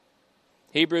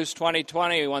Hebrews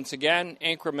 20:20, once again,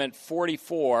 increment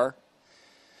 44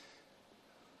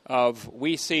 of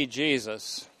We See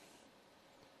Jesus.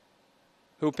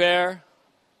 Huper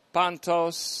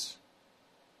pantos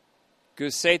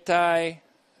gusetai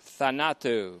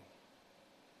thanatu.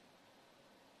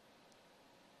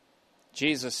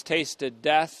 Jesus tasted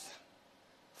death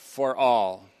for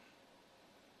all.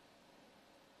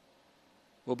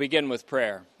 We'll begin with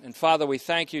prayer. And Father, we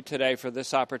thank you today for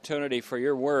this opportunity for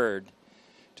your word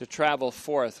to travel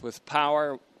forth with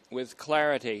power, with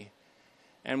clarity,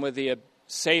 and with the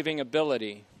saving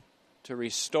ability to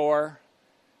restore,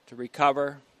 to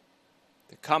recover,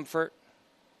 to comfort,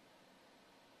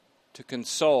 to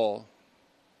console,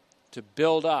 to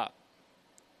build up,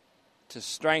 to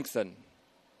strengthen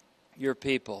your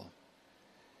people,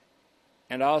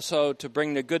 and also to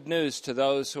bring the good news to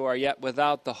those who are yet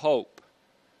without the hope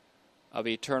of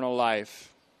eternal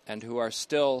life and who are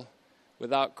still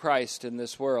without Christ in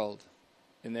this world,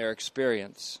 in their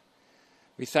experience.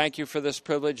 We thank you for this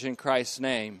privilege in Christ's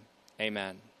name.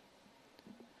 Amen.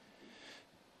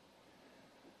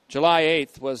 July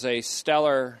 8th was a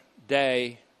stellar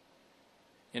day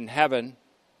in heaven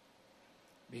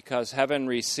because heaven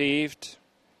received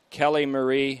Kelly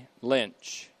Marie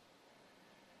Lynch,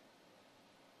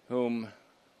 whom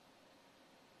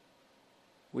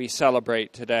we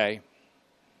celebrate today.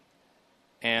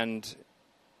 And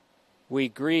we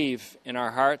grieve in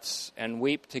our hearts and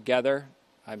weep together.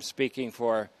 I'm speaking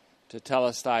for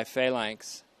Tetelestai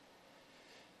Phalanx,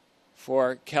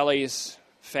 for Kelly's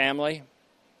family,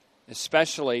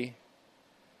 especially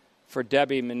for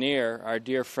Debbie Manier, our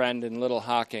dear friend in Little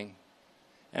Hocking,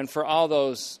 and for all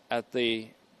those at the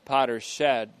Potter's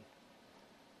Shed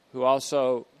who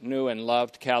also knew and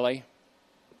loved Kelly,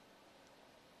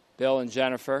 Bill and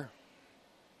Jennifer,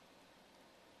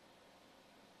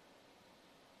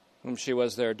 whom she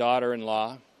was their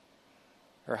daughter-in-law,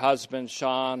 her husband,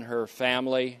 Sean, her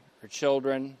family, her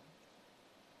children.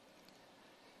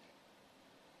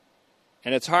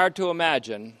 And it's hard to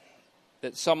imagine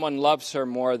that someone loves her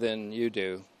more than you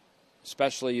do,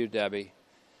 especially you, Debbie.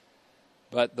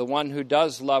 But the one who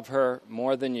does love her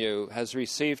more than you has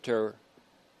received her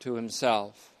to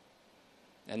himself.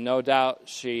 And no doubt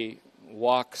she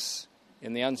walks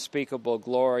in the unspeakable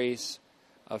glories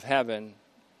of heaven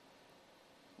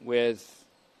with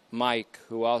Mike,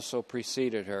 who also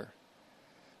preceded her.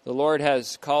 The Lord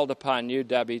has called upon you,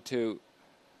 Debbie, to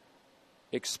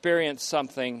experience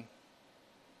something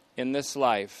in this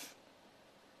life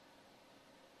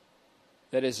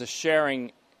that is a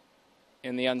sharing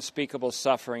in the unspeakable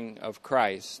suffering of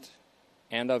Christ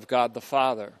and of God the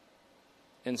Father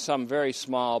in some very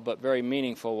small but very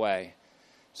meaningful way.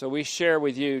 So we share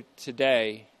with you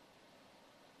today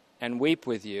and weep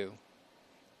with you.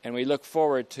 And we look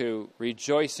forward to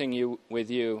rejoicing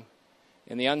with you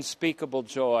in the unspeakable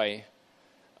joy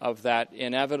of that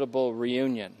inevitable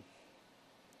reunion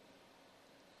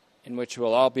in which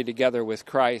we'll all be together with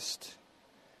Christ,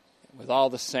 with all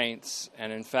the saints,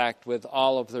 and in fact with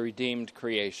all of the redeemed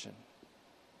creation.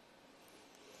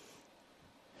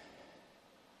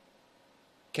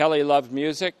 Kelly loved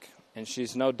music, and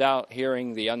she's no doubt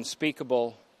hearing the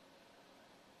unspeakable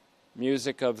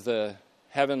music of the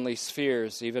heavenly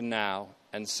spheres even now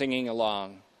and singing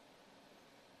along.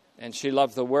 And she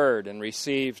loved the Word and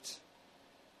received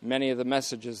many of the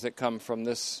messages that come from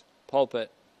this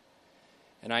pulpit.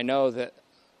 And I know that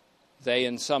they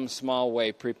in some small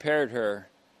way prepared her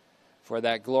for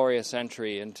that glorious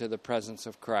entry into the presence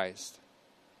of Christ.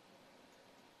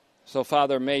 So,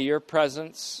 Father, may your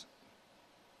presence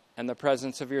and the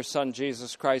presence of your Son,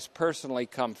 Jesus Christ, personally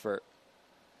comfort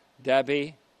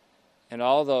Debbie and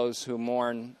all those who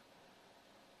mourn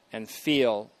and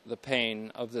feel the pain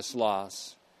of this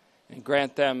loss, and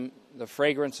grant them the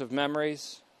fragrance of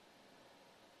memories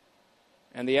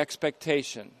and the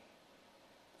expectation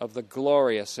of the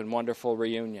glorious and wonderful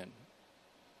reunion.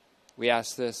 We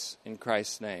ask this in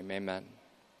Christ's name. Amen.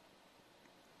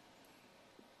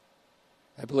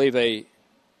 I believe a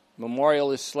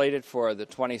memorial is slated for the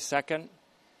 22nd,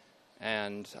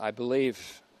 and I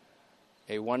believe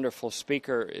a wonderful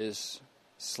speaker is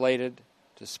slated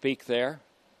to speak there,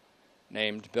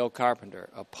 named Bill Carpenter,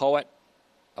 a poet,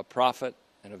 a prophet,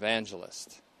 an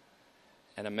evangelist,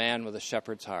 and a man with a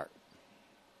shepherd's heart.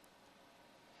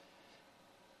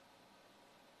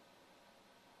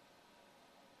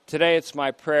 Today it's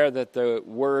my prayer that the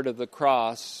word of the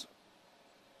cross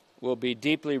will be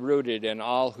deeply rooted in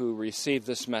all who receive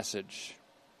this message,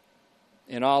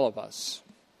 in all of us.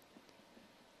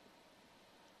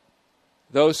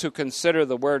 Those who consider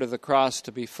the word of the cross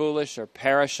to be foolish are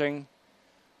perishing,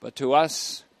 but to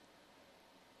us,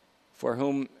 for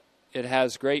whom it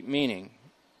has great meaning.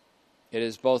 It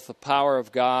is both the power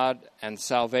of God and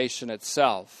salvation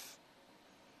itself.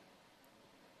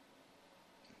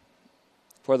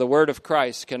 For the word of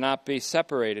Christ cannot be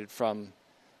separated from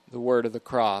the word of the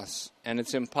cross, and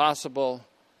it's impossible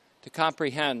to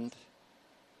comprehend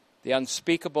the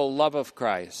unspeakable love of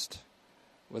Christ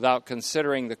without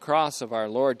considering the cross of our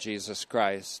Lord Jesus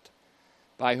Christ,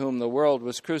 by whom the world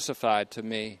was crucified to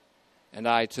me and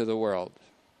I to the world.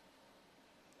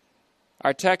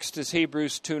 Our text is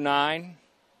Hebrews 2:9,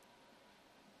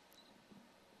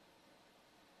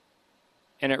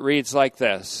 and it reads like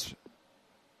this: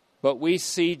 "But we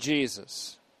see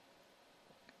Jesus,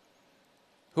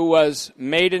 who was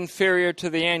made inferior to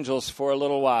the angels for a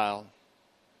little while,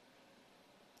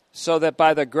 so that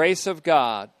by the grace of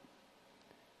God,"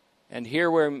 and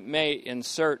here we may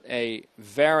insert a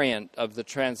variant of the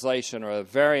translation or a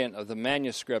variant of the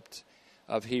manuscript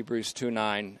of Hebrews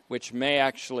 2:9, which may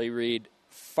actually read,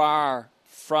 "far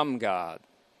from God."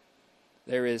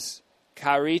 There is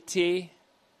chariti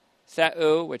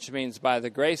theou, which means by the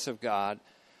grace of God,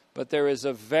 but there is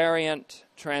a variant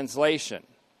translation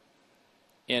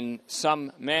in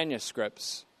some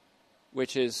manuscripts,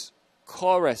 which is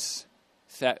choris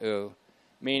theou,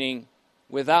 meaning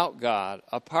without God,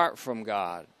 apart from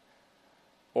God,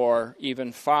 or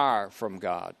even far from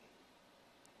God.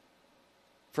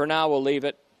 For now, we'll leave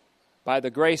it. By the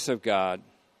grace of God,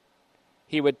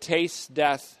 he would taste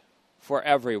death for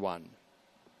everyone,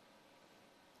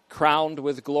 crowned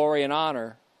with glory and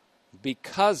honor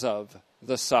because of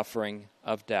the suffering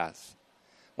of death.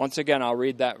 Once again, I'll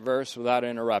read that verse without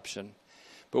interruption.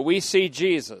 "But we see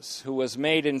Jesus, who was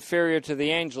made inferior to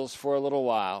the angels for a little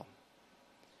while,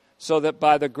 so that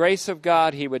by the grace of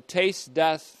God he would taste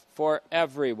death for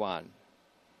everyone,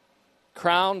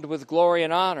 crowned with glory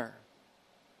and honor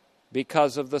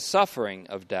because of the suffering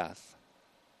of death."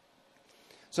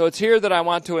 So it's here that I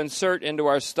want to insert into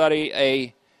our study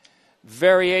a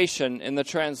variation in the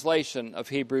translation of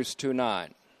Hebrews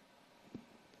 2:9.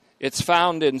 It's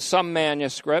found in some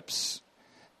manuscripts,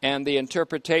 and the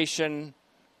interpretation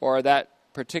or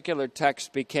that particular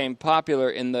text became popular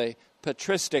in the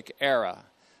patristic era.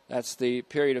 That's the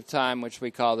period of time which we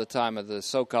call the time of the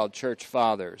so-called church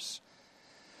fathers.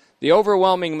 The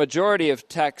overwhelming majority of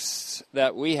texts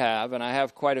that we have, and I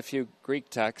have quite a few Greek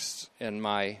texts in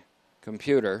my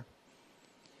computer,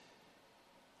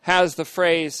 has the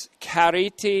phrase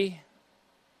chariti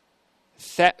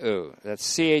theou, that's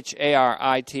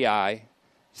chariti,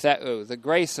 theou, the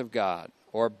grace of God,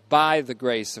 or by the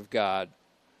grace of God,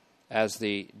 as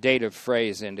the dative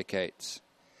phrase indicates.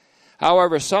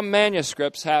 However, some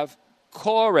manuscripts have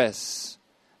choris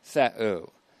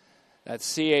theou, that's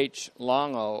C-H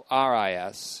long O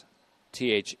R-I-S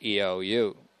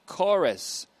T-H-E-O-U,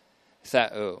 choris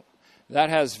theou. That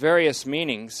has various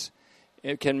meanings.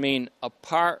 It can mean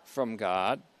apart from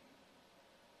God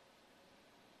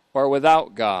or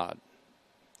without God.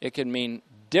 It can mean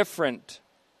different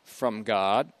from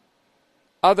God,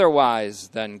 otherwise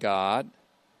than God,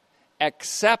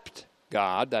 except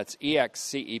God, that's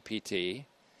E-X-C-E-P-T,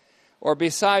 or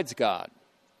besides God.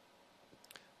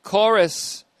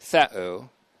 Choris theou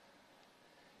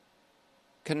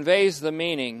conveys the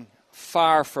meaning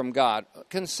far from God.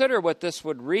 Consider what this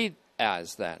would read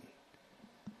as then.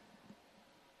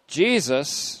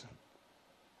 Jesus,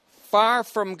 far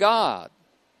from God,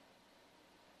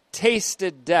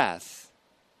 tasted death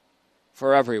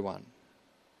for everyone.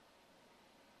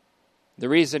 The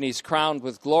reason he's crowned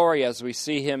with glory as we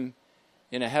see him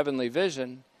in a heavenly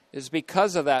vision is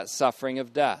because of that suffering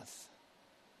of death.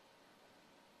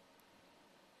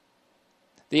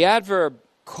 The adverb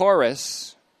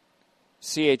choris,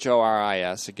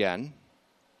 C-H-O-R-I-S again,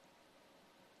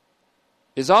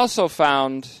 is also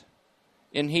found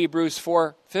in Hebrews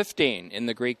 4:15 in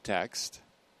the Greek text,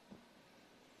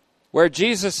 where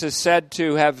Jesus is said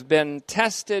to have been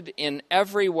tested in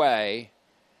every way,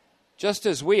 just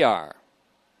as we are,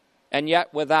 and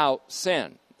yet without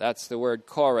sin. That's the word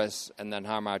choris and then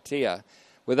hamartia,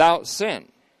 without sin.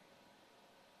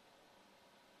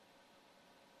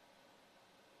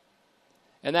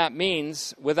 And that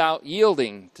means without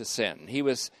yielding to sin. He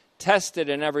was tested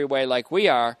in every way like we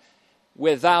are,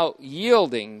 without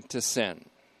yielding to sin.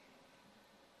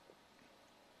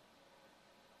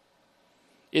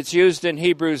 It's used in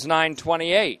Hebrews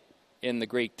 9:28 in the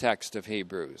Greek text of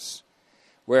Hebrews,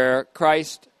 where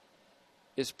Christ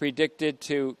is predicted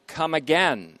to come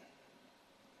again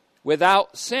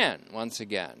without sin, once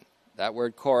again. That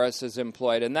word choris is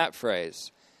employed in that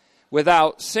phrase.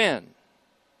 Without sin.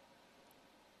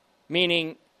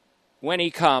 Meaning, when he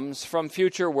comes from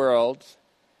future worlds,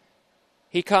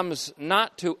 He comes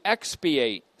not to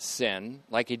expiate sin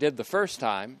like he did the first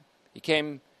time. He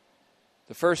came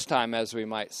the first time, as we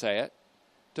might say it,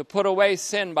 to put away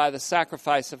sin by the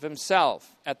sacrifice of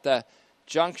himself at the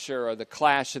juncture or the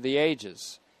clash of the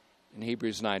ages in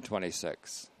Hebrews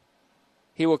 9:26.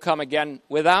 He will come again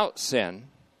without sin,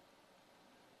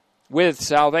 with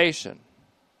salvation.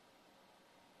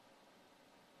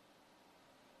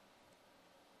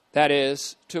 That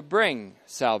is, to bring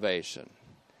salvation.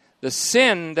 The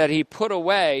sin that he put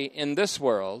away in this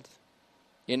world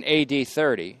in AD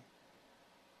 30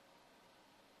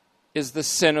 is the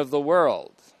sin of the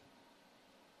world.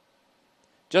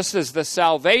 Just as the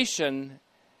salvation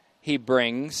he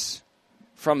brings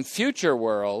from future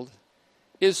world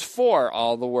is for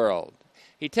all the world.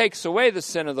 He takes away the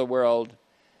sin of the world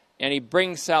and he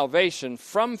brings salvation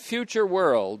from future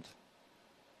world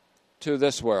to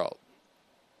this world.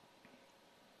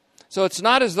 So it's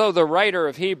not as though the writer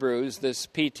of Hebrews, this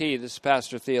PT, this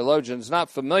pastor theologian, is not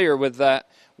familiar with that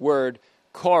word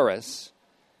chorus.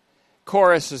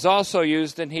 Chorus is also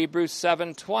used in Hebrews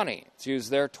 7:20. It's used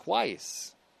there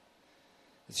twice.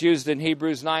 It's used in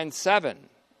Hebrews 9:7,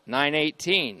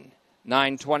 9:18,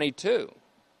 9:22.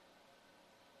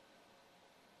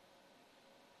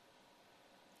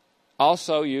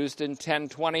 Also used in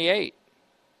 10:28,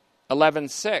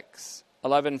 11:6,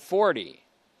 11:40,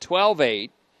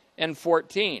 12:8, and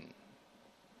 14.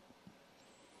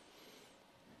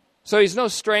 So he's no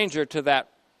stranger to that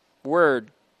word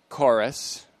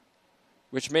chorus,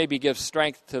 which maybe gives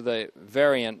strength to the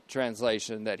variant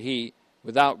translation that he,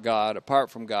 without God,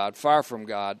 apart from God, far from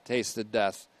God, tasted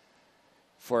death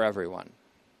for everyone.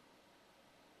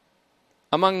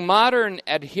 Among modern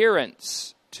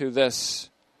adherents to this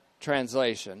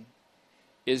translation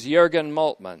is Jürgen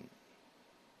Moltmann.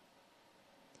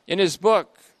 In his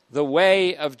book, The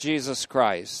Way of Jesus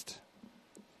Christ,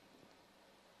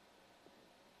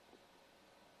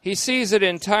 he sees it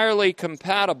entirely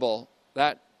compatible,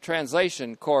 that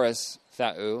translation, chorus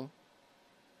thau,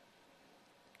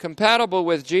 compatible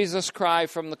with Jesus' cry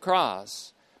from the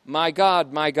cross, my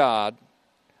God,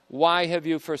 why have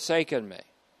you forsaken me?"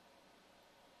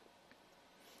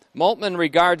 Moltmann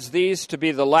regards these to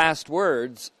be the last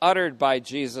words uttered by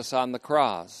Jesus on the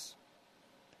cross,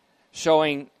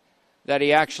 showing that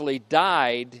he actually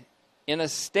died in a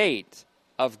state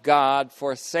of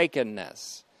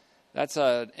God-forsakenness. That's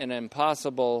an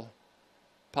impossible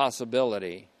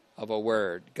possibility of a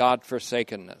word,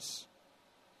 God-forsakenness.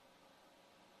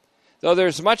 Though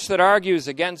there's much that argues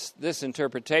against this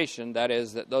interpretation, that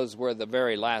is, that those were the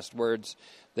very last words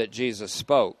that Jesus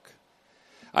spoke,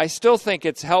 I still think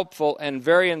it's helpful and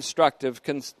very instructive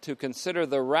to consider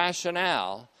the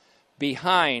rationale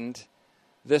behind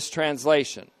this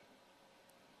translation,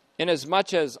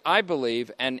 inasmuch as I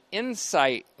believe an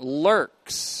insight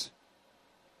lurks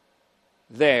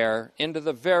there into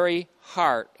the very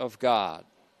heart of God,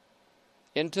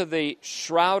 into the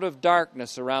shroud of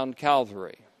darkness around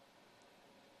Calvary.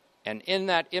 And in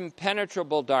that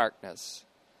impenetrable darkness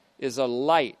is a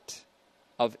light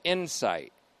of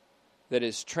insight that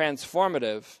is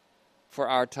transformative for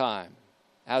our time,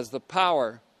 has the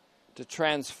power to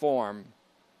transform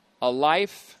a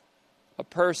life, a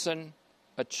person,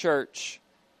 a church,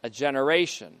 a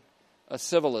generation, a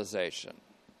civilization.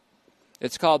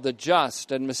 It's called the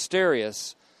just and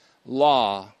mysterious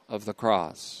law of the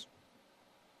cross.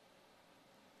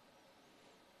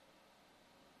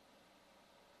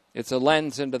 It's a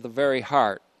lens into the very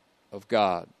heart of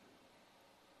God.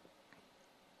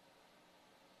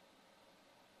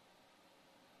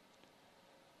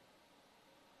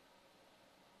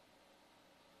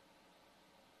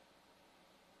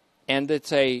 And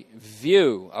it's a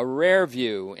view, a rare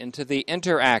view, into the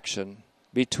interaction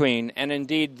between, and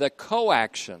indeed the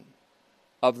coaction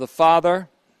of the Father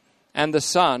and the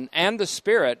Son and the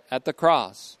Spirit at the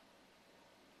cross.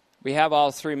 We have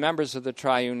all three members of the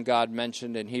triune God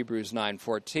mentioned in Hebrews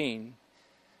 9:14.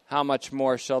 How much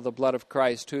more shall the blood of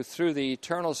Christ, who through the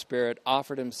eternal Spirit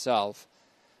offered himself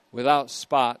without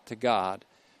spot to God,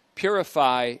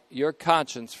 purify your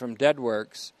conscience from dead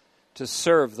works to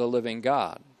serve the living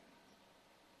God?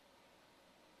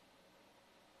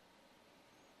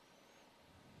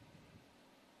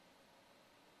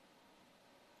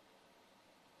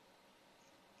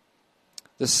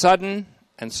 The sudden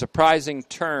and surprising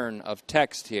turn of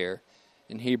text here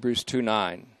in Hebrews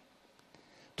 2:9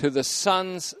 to the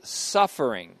Son's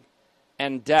suffering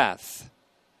and death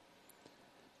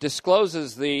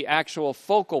discloses the actual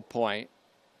focal point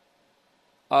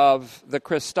of the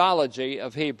Christology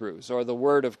of Hebrews, or the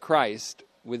word of Christ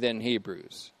within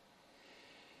Hebrews.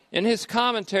 In his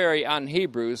commentary on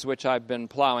Hebrews, which I've been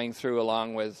plowing through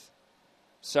along with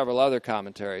several other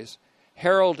commentaries,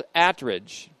 Harold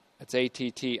Attridge, that's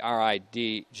Attridge,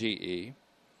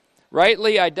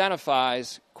 rightly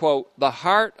identifies, quote, the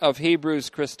heart of Hebrews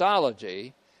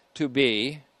Christology to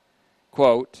be,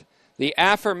 quote, the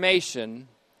affirmation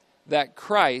that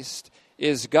Christ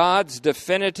is God's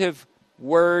definitive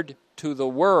word to the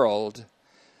world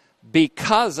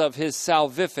because of his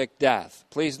salvific death.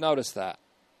 Please notice that.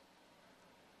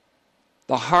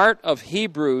 The heart of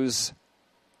Hebrews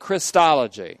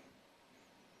Christology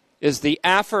is the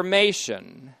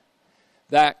affirmation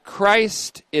that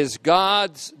Christ is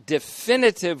God's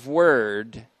definitive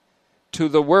word to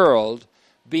the world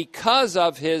because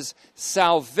of his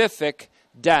salvific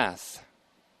death.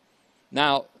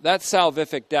 Now, that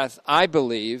salvific death, I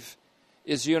believe,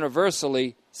 is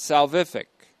universally salvific.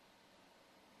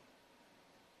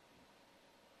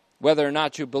 Whether or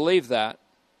not you believe that,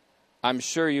 I'm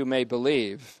sure you may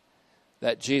believe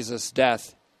that Jesus'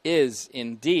 death is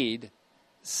indeed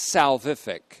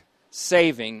salvific,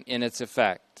 saving in its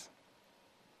effect.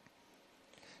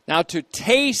 Now, to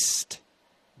taste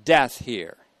death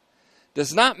here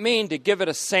does not mean to give it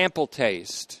a sample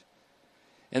taste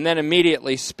and then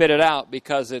immediately spit it out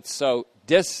because it's so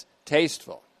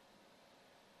distasteful.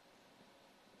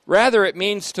 Rather, it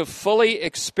means to fully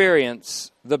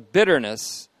experience the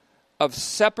bitterness of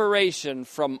separation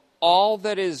from all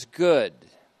that is good.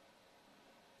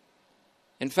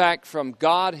 In fact, from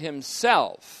God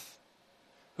himself,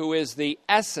 who is the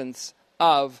essence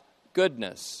of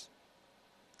goodness.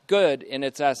 Good in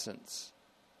its essence.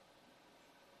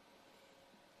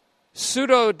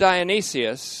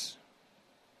 Pseudo-Dionysius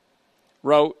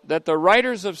wrote that the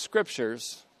writers of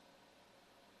Scriptures,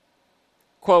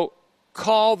 quote,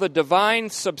 call the divine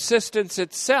subsistence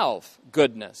itself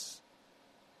goodness.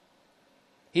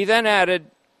 He then added,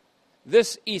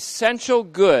 this essential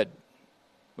good,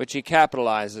 which he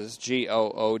capitalizes,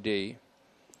 G-O-O-D,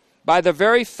 by the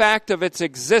very fact of its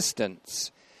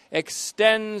existence,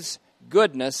 extends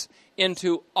goodness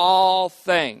into all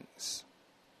things.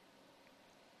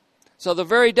 So the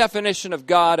very definition of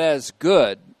God as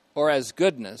good, or as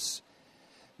goodness,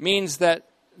 means that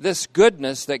this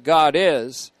goodness that God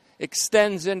is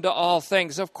extends into all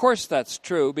things. Of course that's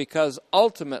true, because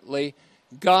ultimately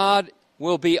God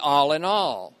will be all in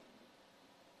all.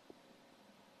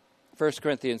 1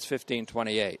 Corinthians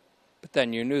 15:28. But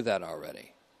then you knew that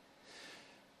already.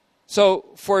 So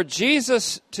for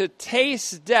Jesus to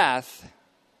taste death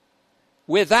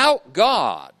without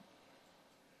God,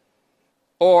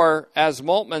 or as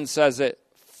Moltmann says it,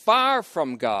 far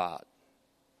from God,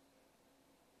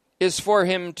 is for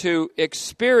him to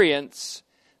experience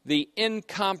the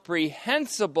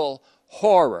incomprehensible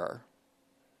horror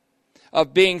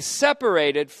of being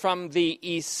separated from the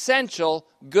essential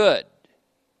good,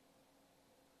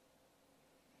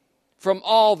 from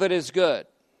all that is good.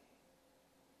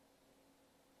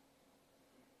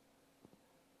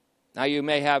 Now you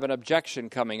may have an objection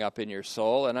coming up in your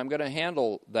soul, and I'm going to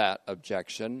handle that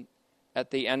objection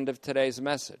at the end of today's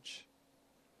message.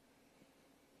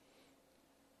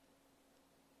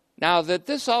 Now, that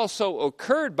this also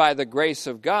occurred by the grace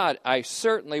of God, I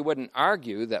certainly wouldn't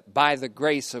argue that by the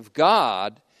grace of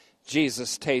God,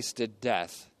 Jesus tasted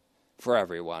death for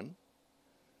everyone.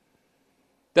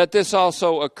 That this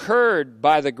also occurred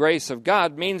by the grace of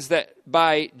God means that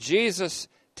by Jesus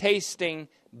tasting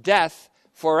death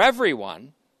for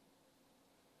everyone,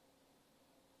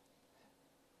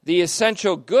 the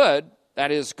essential good, that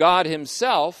is God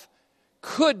himself,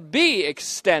 could be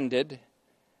extended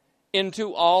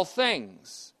into all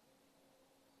things,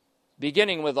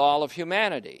 beginning with all of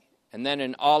humanity, and then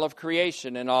in all of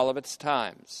creation in all of its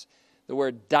times. The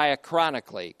word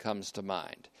diachronically comes to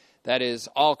mind. That is,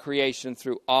 all creation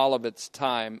through all of its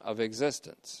time of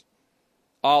existence.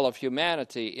 All of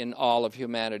humanity in all of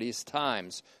humanity's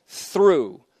times.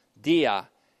 Through,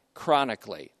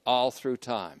 diachronically, all through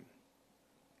time.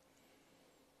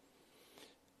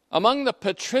 Among the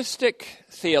patristic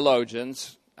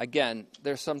theologians, again,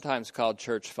 they're sometimes called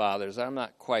church fathers. I'm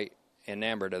not quite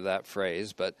enamored of that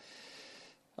phrase, but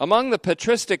among the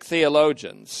patristic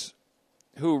theologians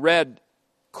who read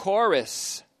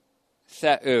choris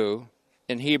theou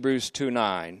in Hebrews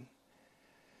 2:9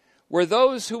 were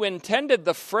those who intended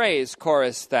the phrase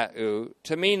choris theou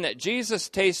to mean that Jesus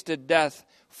tasted death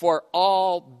for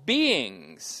all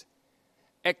beings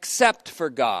except for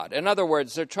God. In other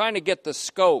words, they're trying to get the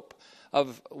scope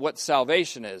of what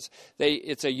salvation is.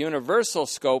 It's a universal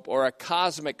scope or a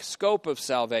cosmic scope of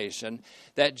salvation,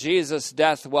 that Jesus'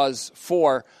 death was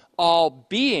for all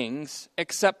beings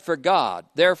except for God.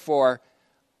 Therefore,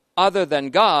 other than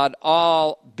God,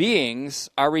 all beings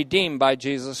are redeemed by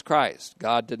Jesus Christ.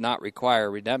 God did not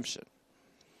require redemption.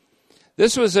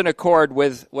 This was in accord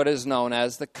with what is known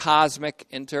as the cosmic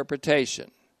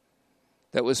interpretation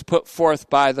that was put forth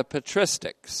by the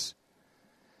patristics,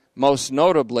 most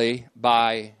notably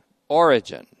by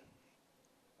Origen.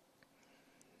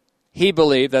 He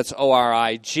believed, that's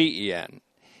Origen,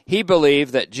 he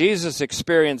believed that Jesus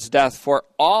experienced death for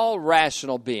all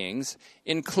rational beings,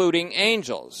 including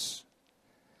angels.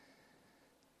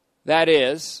 That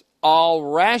is, all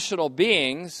rational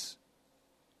beings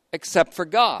except for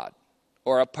God,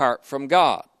 or apart from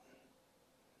God.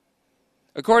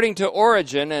 According to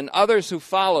Origen and others who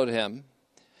followed him,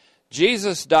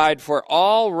 Jesus died for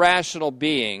all rational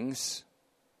beings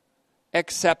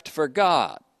except for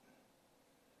God.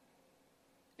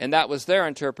 And that was their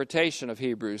interpretation of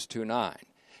Hebrews 2:9.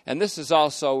 And this is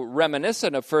also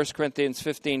reminiscent of 1 Corinthians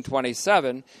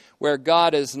 15:27, where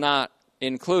God is not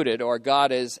included, or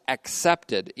God is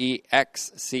accepted,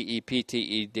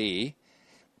 excepted,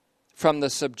 from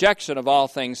the subjection of all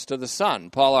things to the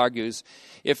Son. Paul argues,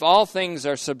 if all things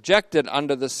are subjected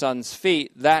under the Son's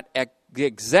feet, that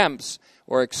exempts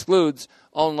or excludes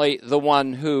only the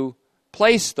one who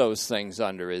placed those things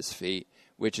under his feet,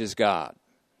 which is God.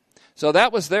 So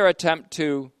that was their attempt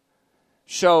to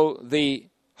show the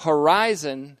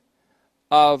horizon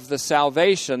of the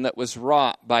salvation that was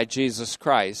wrought by Jesus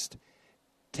Christ,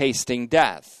 tasting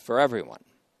death for everyone.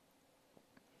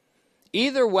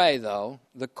 Either way, though,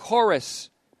 the chorus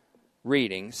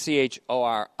reading,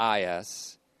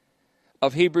 Choris,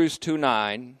 of Hebrews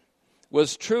 2:9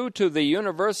 was true to the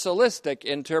universalistic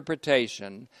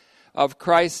interpretation of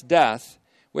Christ's death,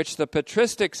 which the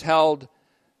patristics held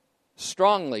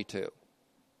strongly to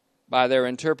by their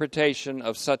interpretation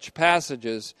of such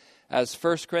passages as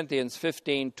 1 Corinthians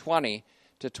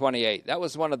 15:20-28. That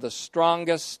was one of the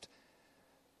strongest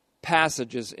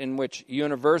passages in which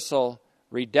universal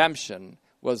redemption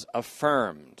was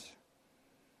affirmed.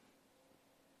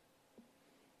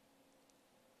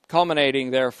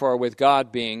 Culminating, therefore, with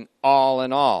God being all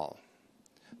in all.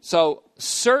 So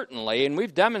certainly, and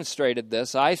we've demonstrated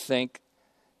this, I think,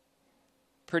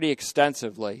 pretty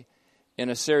extensively in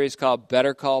a series called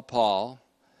Better Call Paul,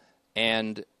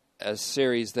 and a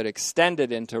series that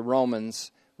extended into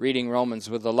Romans, reading Romans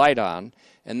with the light on,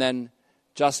 and then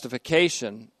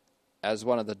justification as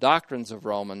one of the doctrines of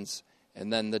Romans,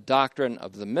 and then the doctrine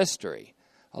of the mystery,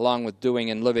 along with doing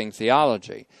and living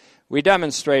theology. We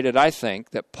demonstrated, I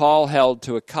think, that Paul held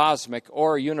to a cosmic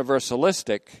or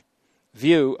universalistic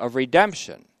view of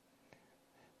redemption,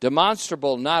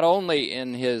 demonstrable not only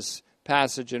in his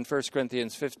passage in 1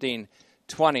 Corinthians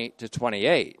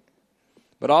 15:20-28,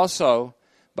 but also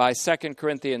by 2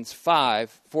 Corinthians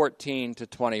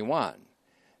 5:14-21,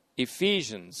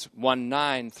 Ephesians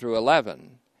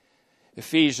 1:9-11,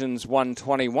 Ephesians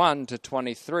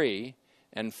 1:21-23,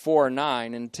 and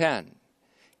 4:9 and 10,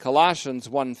 Colossians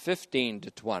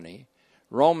 1:15-20,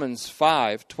 Romans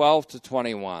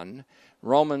 5:12-21,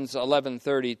 Romans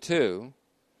 11:32,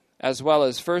 as well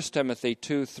as 1 Timothy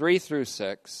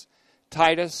 2:3-6,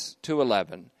 Titus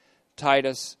 2:11,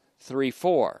 Titus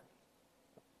 3:4,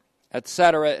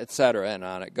 etc., and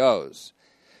on it goes.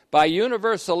 By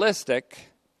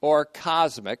universalistic or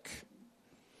cosmic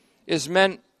is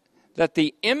meant that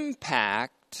the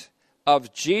impact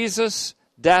of Jesus'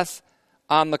 death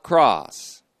on the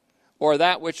cross, or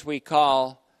that which we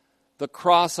call the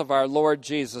cross of our Lord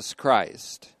Jesus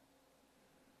Christ,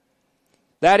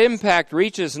 that impact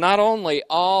reaches not only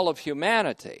all of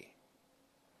humanity,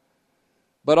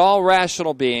 but all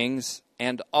rational beings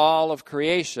and all of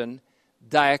creation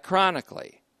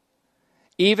diachronically,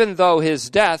 even though his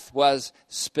death was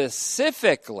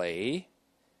specifically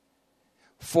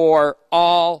for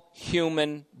all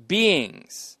human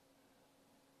beings.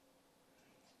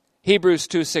 Hebrews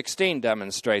 2:16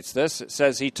 demonstrates this. It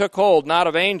says, he took hold not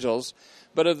of angels,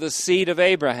 but of the seed of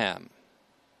Abraham.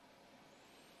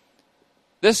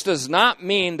 This does not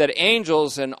mean that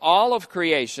angels in all of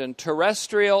creation,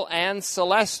 terrestrial and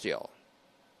celestial,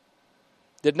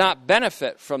 did not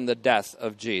benefit from the death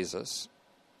of Jesus,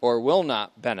 or will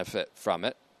not benefit from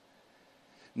it.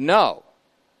 No,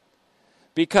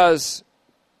 because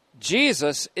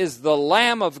Jesus is the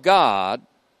Lamb of God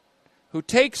who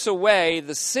takes away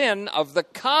the sin of the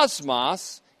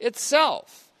cosmos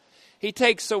itself. He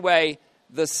takes away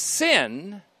the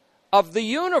sin of the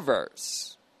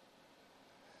universe.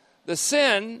 The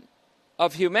sin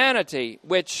of humanity,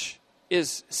 which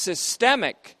is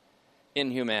systemic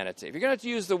in humanity. If you're going to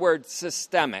use the word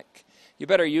systemic, you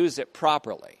better use it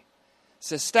properly.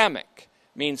 Systemic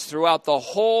means throughout the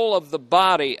whole of the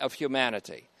body of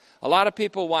humanity. A lot of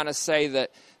people want to say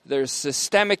that there's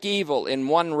systemic evil in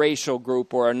one racial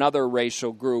group or another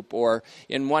racial group, or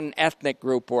in one ethnic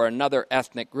group or another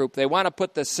ethnic group. They want to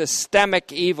put the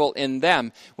systemic evil in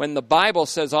them when the Bible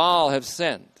says all have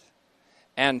sinned.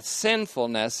 And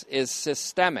sinfulness is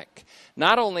systemic,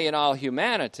 not only in all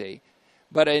humanity,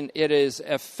 but it has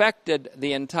affected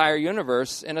the entire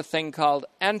universe in a thing called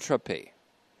entropy.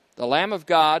 The Lamb of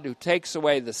God, who takes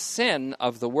away the sin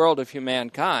of the world of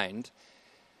humankind,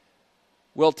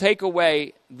 will take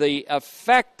away the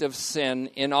effect of sin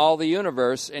in all the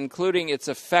universe, including its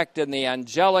effect in the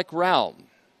angelic realm.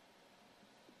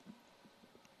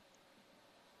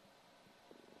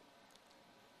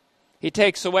 He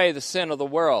takes away the sin of the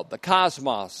world, the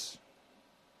cosmos.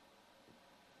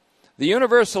 The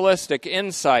universalistic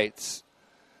insights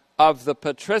of the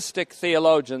patristic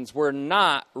theologians were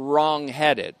not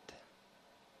wrong-headed.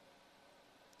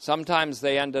 Sometimes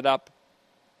they ended up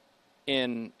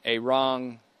in a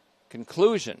wrong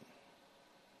conclusion.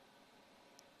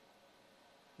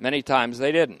 Many times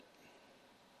they didn't.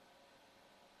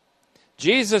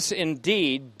 Jesus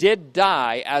indeed did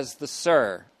die as the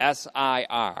Sir,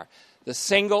 S-I-R, the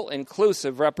single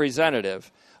inclusive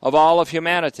representative of all of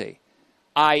humanity,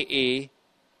 i.e.,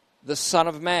 the Son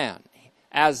of Man.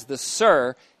 As the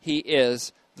Sir, he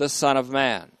is the Son of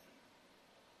Man.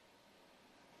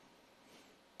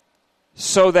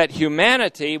 So that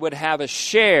humanity would have a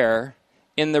share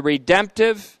in the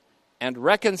redemptive and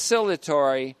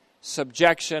reconciliatory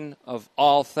subjection of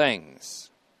all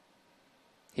things.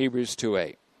 Hebrews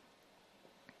 2:8.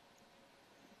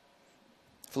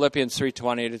 Philippians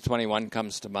 3:20-21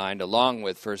 comes to mind, along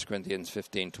with 1 Corinthians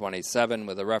 15:27,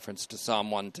 with a reference to Psalm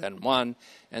 110:1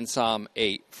 and Psalm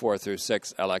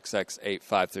 8:4-6, LXX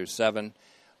 8:5-7,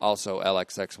 also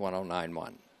LXX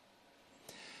 1091.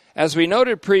 As we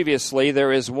noted previously,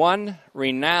 there is one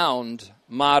renowned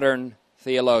modern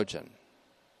theologian,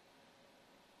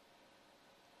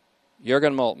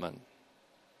 Jürgen Moltmann.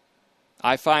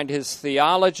 I find his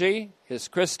theology, his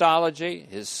Christology,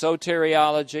 his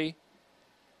soteriology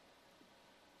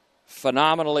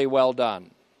phenomenally well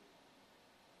done.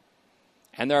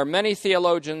 And there are many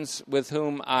theologians with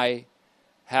whom I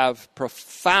have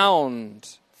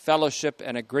profound fellowship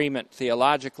and agreement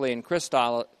theologically and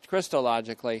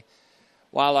Christologically,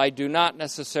 while I do not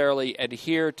necessarily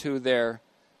adhere to their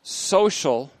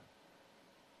social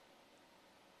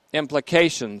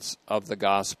implications of the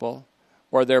gospel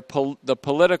or the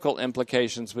political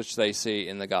implications which they see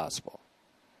in the gospel.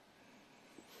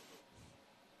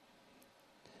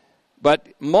 But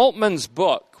Moltmann's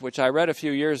book, which I read a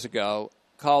few years ago,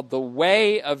 called The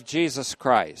Way of Jesus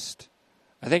Christ,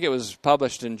 I think it was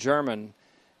published in German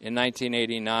in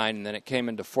 1989, and then it came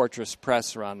into Fortress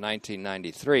Press around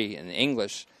 1993 in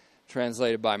English,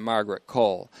 translated by Margaret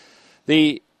Cole.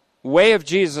 The Way of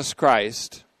Jesus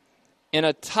Christ, in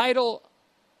a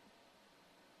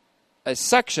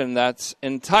section that's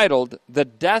entitled The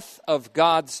Death of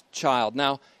God's Child.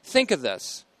 Now, think of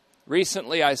this.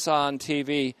 Recently I saw on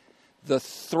TV the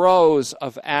throes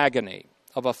of agony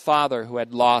of a father who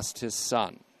had lost his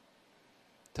son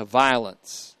to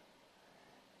violence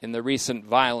in the recent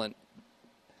violent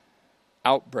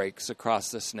outbreaks across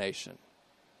this nation.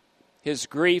 His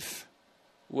grief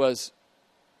was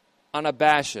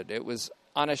unabashed. It was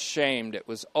unashamed. It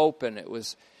was open. It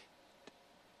was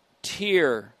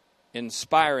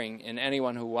tear-inspiring in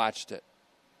anyone who watched it.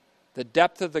 The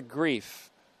depth of the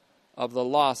grief of the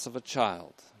loss of a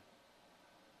child.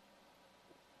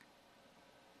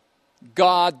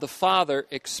 God the Father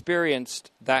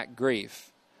experienced that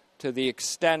grief to the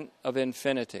extent of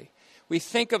infinity. We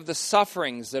think of the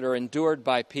sufferings that are endured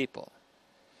by people,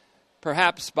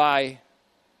 perhaps by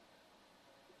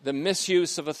the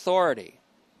misuse of authority.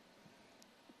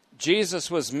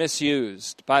 Jesus was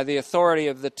misused by the authority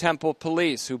of the temple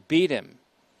police who beat him,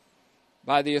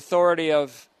 by the authority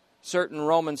of certain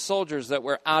Roman soldiers that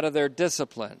were out of their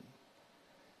discipline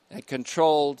and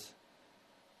controlled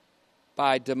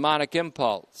by demonic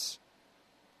impulse,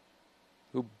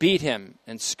 who beat him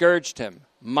and scourged him,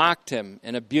 mocked him,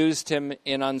 and abused him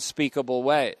in unspeakable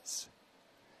ways.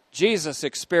 Jesus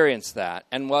experienced that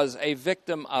and was a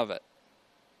victim of it.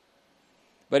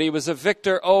 But he was a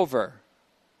victor over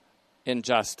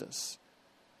injustice.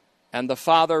 And the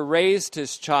Father raised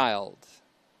his child.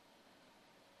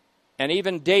 And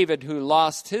even David, who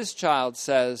lost his child,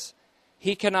 says,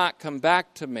 "He cannot come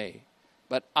back to me,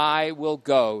 but I will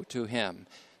go to him."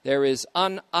 There is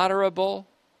unutterable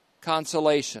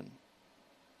consolation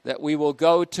that we will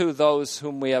go to those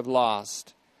whom we have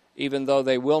lost, even though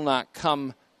they will not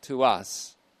come to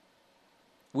us.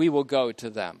 We will go to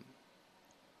them.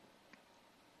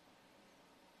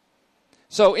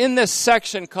 So in this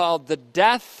section called the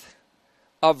death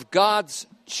of God's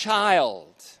child,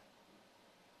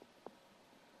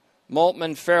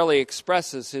 Moltmann fairly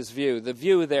expresses his view. The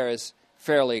view there is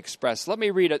fairly expressed. Let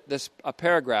me read a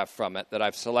paragraph from it that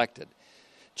I've selected.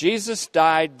 Jesus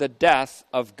died the death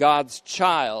of God's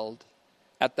child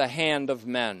at the hand of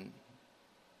men.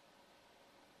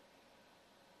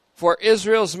 For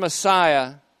Israel's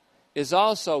Messiah is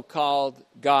also called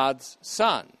God's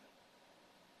Son.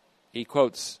 He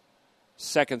quotes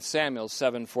 2 Samuel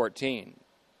 7:14,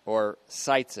 or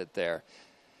cites it there.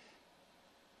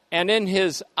 And in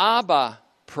his Abba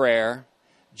prayer,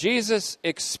 Jesus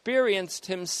experienced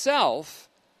himself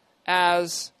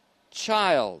as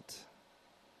child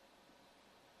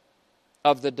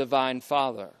of the divine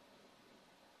Father.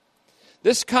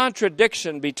 This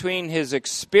contradiction between his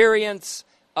experience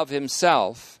of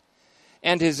himself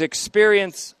and his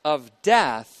experience of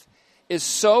death is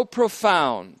so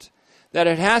profound that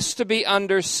it has to be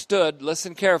understood,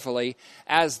 listen carefully,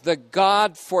 as the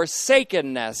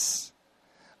God-forsakenness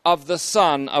of the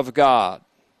Son of God.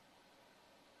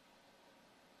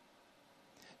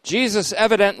 Jesus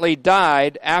evidently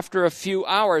died after a few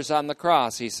hours on the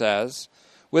cross, he says,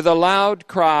 with a loud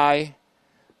cry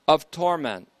of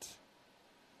torment.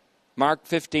 Mark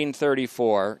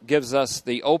 15:34 gives us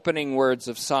the opening words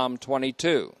of Psalm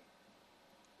 22.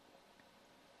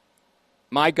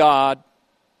 My God,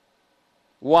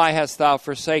 why hast thou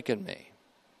forsaken me?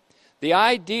 The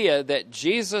idea that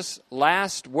Jesus'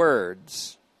 last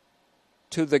words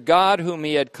to the God whom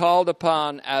he had called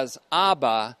upon as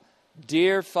Abba,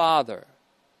 dear Father,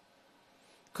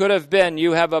 could have been,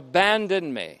 you have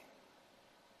abandoned me,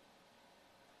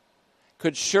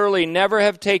 could surely never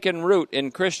have taken root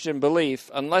in Christian belief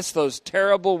unless those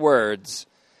terrible words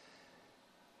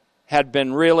had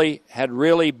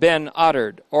really been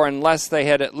uttered, or unless they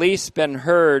had at least been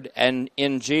heard and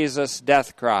in Jesus'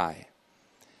 death cry.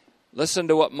 Listen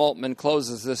to what Moltmann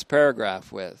closes this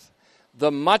paragraph with. The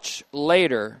much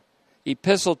later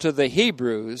epistle to the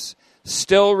Hebrews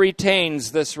still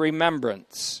retains this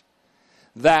remembrance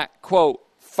that, quote,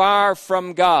 far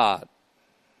from God,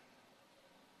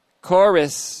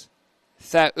 choris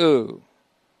theou,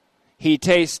 he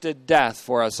tasted death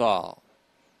for us all.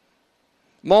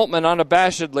 Moltmann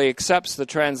unabashedly accepts the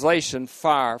translation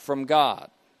far from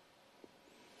God.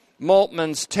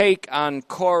 Moltmann's take on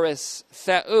choris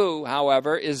theou,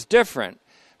 however, is different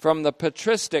from the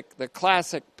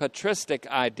classic patristic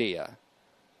idea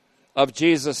of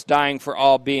Jesus dying for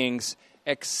all beings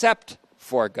except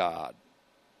for God.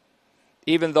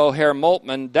 Even though Herr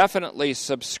Moltmann definitely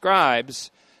subscribes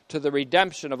to the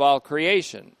redemption of all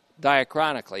creation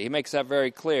diachronically. He makes that very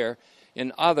clear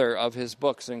in other of his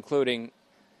books, including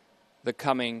The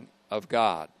Coming of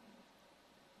God.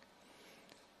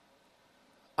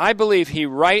 I believe he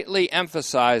rightly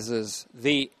emphasizes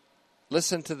the,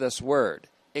 listen to this word,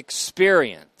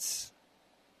 experience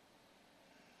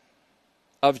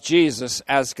of Jesus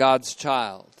as God's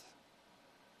child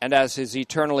and as his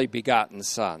eternally begotten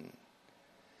Son.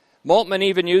 Moltmann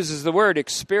even uses the word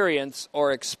experience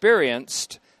or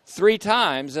experienced 3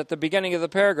 times at the beginning of the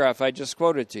paragraph I just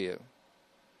quoted to you.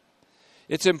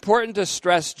 It's important to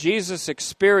stress Jesus'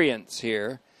 experience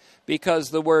here because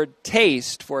the word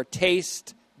taste, for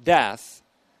taste death,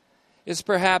 is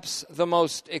perhaps the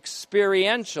most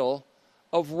experiential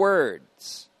of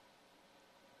words.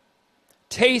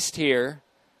 Taste here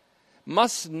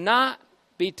must not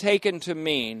be taken to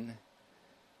mean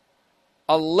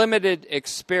a limited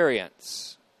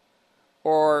experience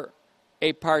or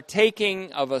a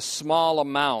partaking of a small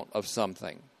amount of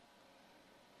something.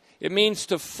 It means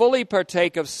to fully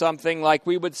partake of something, like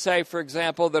we would say, for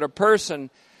example, that a person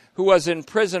who was in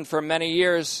prison for many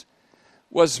years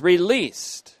was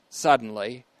released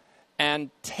suddenly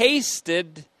and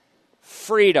tasted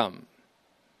freedom,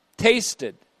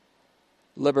 tasted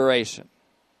liberation.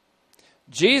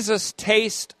 Jesus'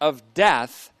 taste of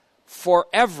death for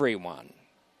everyone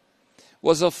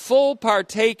was a full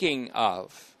partaking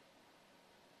of,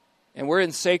 and we're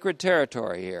in sacred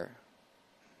territory here,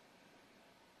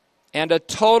 and a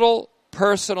total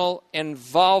personal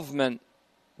involvement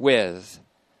with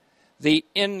the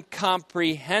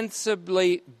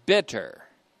incomprehensibly bitter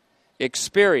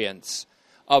experience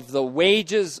of the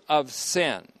wages of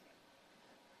sin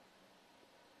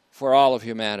for all of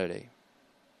humanity.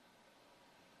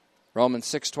 Romans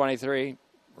 6:23,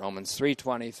 Romans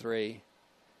 3:23.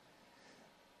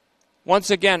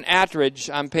 Once again,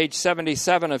 Attridge, on page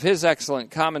 77 of his excellent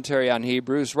commentary on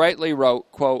Hebrews, rightly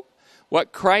wrote, quote,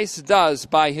 "What Christ does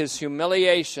by his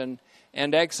humiliation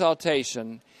and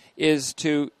exaltation is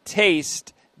to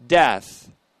taste death,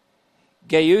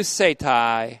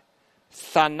 geusetai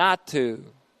thanatu,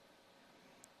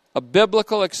 a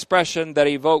biblical expression that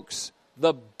evokes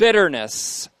the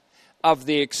bitterness of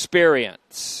the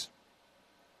experience.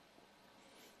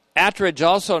 Attridge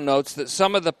also notes that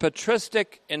some of the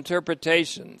patristic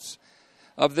interpretations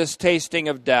of this tasting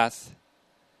of death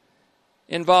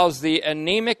involves the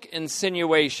anemic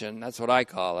insinuation, that's what I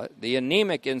call it, the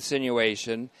anemic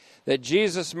insinuation that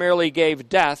Jesus merely gave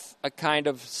death a kind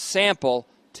of sample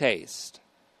taste.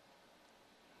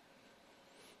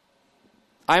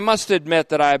 I must admit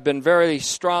that I have been very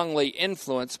strongly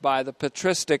influenced by the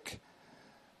patristic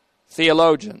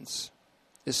theologians,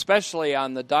 especially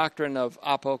on the doctrine of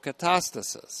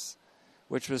apokatastasis,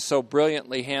 which was so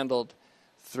brilliantly handled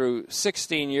through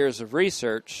 16 years of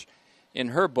research in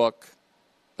her book,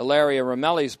 Ilaria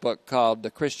Ramelli's book called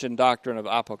The Christian Doctrine of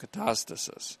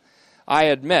Apokatastasis. I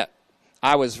admit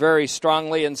I was very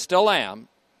strongly, and still am,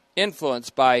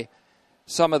 influenced by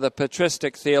some of the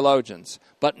patristic theologians,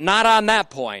 but not on that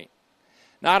point,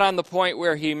 not on the point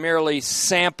where he merely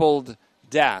sampled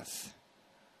death.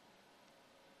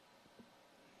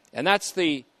 And that's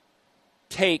the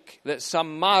take that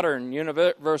some modern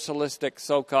universalistic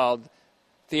so-called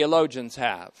theologians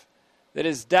have, that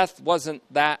his death wasn't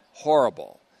that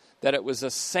horrible, that it was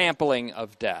a sampling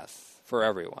of death for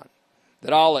everyone,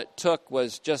 that all it took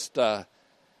was just a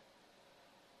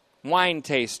wine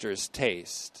taster's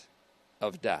taste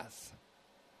of death.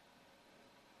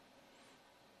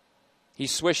 He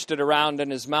swished it around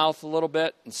in his mouth a little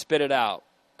bit and spit it out,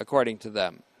 according to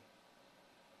them.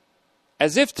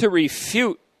 As if to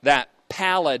refute that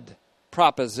pallid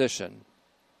proposition,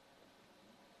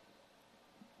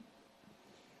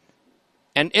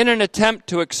 and in an attempt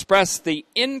to express the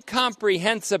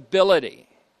incomprehensibility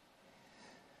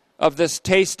of this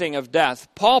tasting of death,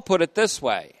 Paul put it this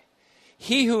way: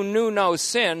 he who knew no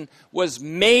sin was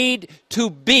made to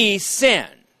be sin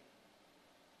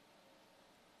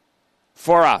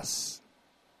for us.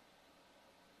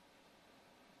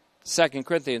 2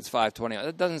 Corinthians 5:21.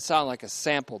 That doesn't sound like a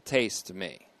sample taste to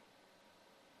me.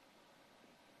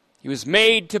 He was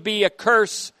made to be a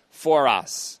curse for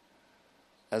us,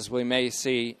 as we may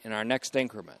see in our next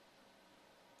increment,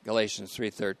 Galatians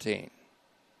 3:13.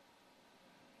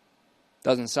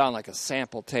 Doesn't sound like a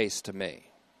sample taste to me.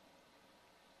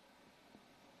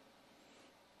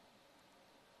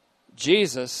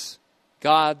 Jesus,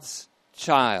 God's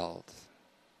child.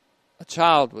 A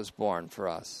child was born for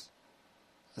us.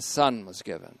 A son was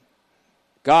given.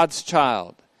 God's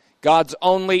child. God's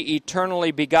only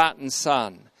eternally begotten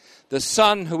Son. The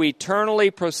Son who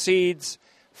eternally proceeds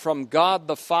from God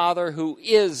the Father, who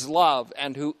is love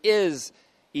and who is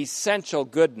essential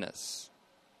goodness.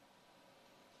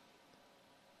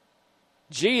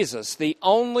 Jesus, the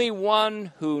only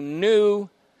one who knew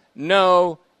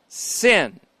no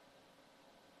sin.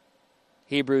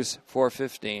 Hebrews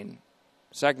 4:15,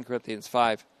 2 Corinthians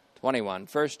 5:21,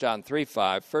 1 John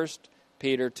 3:5, 1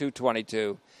 Peter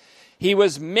 2:22. He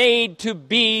was made to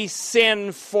be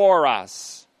sin for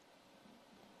us.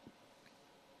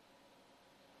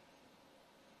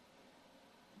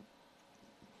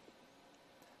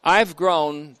 I've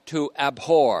grown to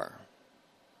abhor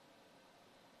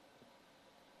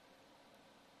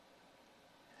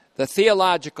the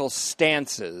theological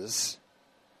stances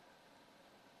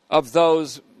of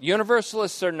those,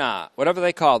 universalists or not, whatever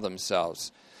they call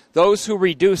themselves, those who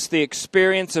reduce the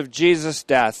experience of Jesus'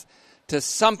 death to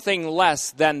something less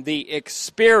than the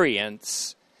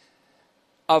experience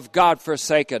of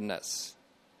God-forsakenness.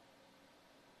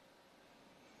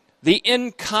 The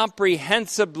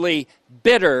incomprehensibly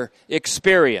bitter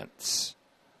experience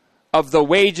of the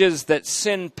wages that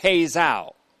sin pays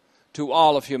out to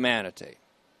all of humanity.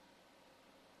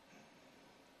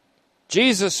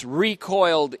 Jesus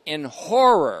recoiled in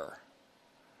horror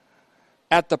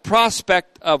at the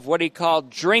prospect of what he called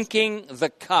drinking the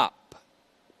cup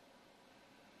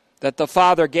that the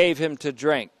Father gave him to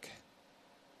drink.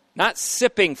 Not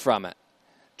sipping from it,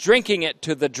 drinking it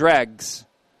to the dregs.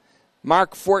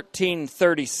 Mark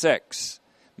 14:36,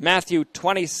 Matthew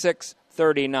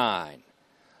 26:39,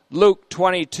 Luke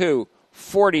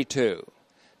 22:42,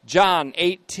 John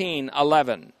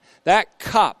 18:11. That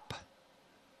cup,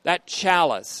 that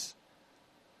chalice,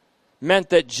 meant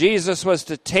that Jesus was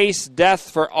to taste death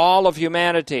for all of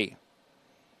humanity.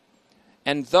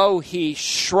 And though he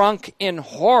shrunk in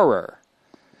horror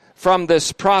from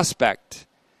this prospect,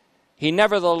 he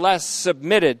nevertheless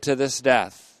submitted to this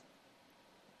death.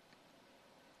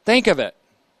 Think of it.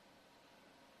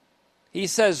 He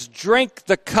says, drink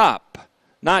the cup,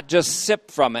 not just sip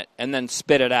from it and then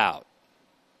spit it out.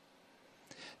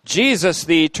 Jesus,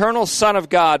 the eternal Son of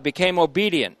God, became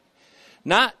obedient,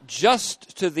 not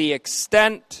just to the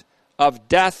extent of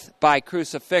death by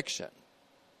crucifixion,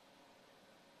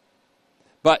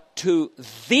 but to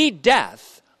the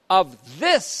death of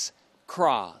this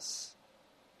cross.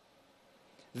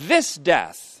 This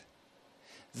death,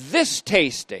 this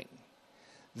tasting,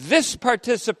 this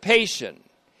participation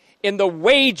in the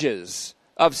wages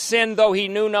of sin, though he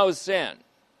knew no sin,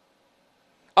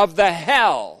 of the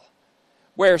hell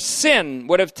where sin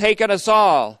would have taken us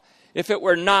all if it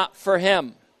were not for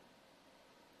him.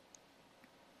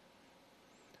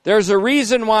 There's a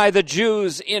reason why the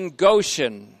Jews in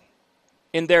Goshen,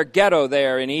 in their ghetto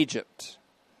there in Egypt,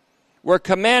 were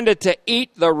commanded to eat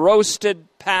the roasted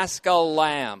Paschal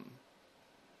lamb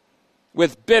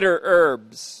with bitter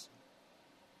herbs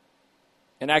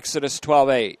in Exodus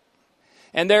 12:8.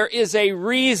 And there is a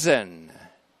reason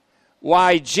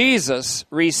why Jesus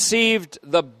received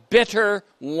the bitter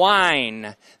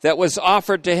wine that was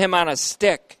offered to him on a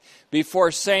stick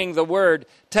before saying the word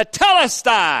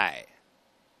tetelestai,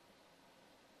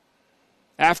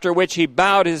 after which he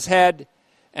bowed his head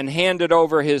and handed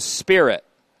over his spirit.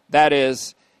 That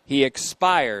is, he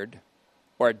expired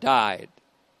or died.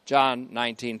 John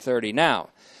 19:30. Now,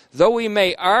 though we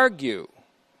may argue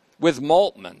with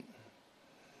Moltmann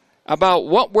about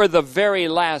what were the very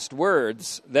last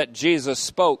words that Jesus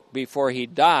spoke before he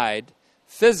died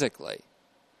physically,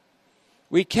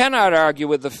 we cannot argue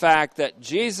with the fact that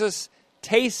Jesus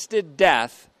tasted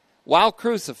death while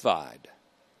crucified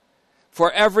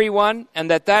for everyone,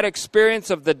 and that experience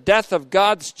of the death of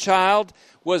God's child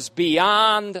was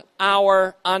beyond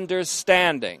our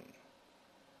understanding,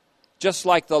 just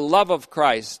like the love of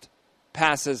Christ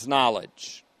passes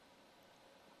knowledge.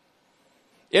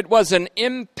 It was an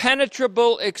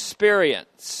impenetrable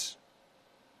experience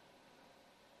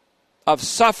of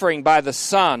suffering by the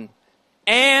Son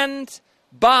and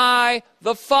by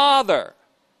the Father,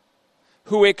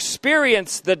 who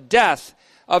experienced the death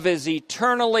of his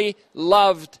eternally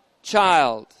loved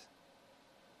child.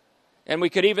 And we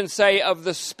could even say of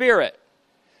the Spirit,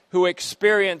 who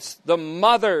experienced the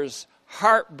mother's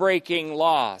heartbreaking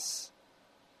loss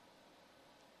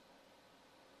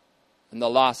and the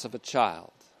loss of a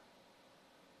child.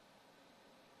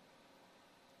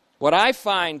 What I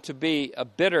find to be a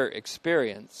bitter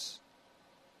experience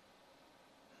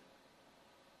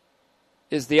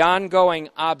is the ongoing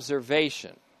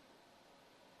observation,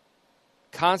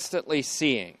 constantly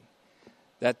seeing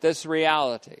that this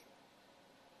reality,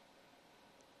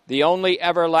 the only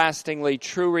everlastingly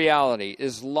true reality,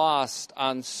 is lost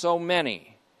on so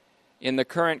many in the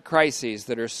current crises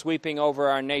that are sweeping over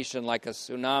our nation like a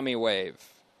tsunami wave.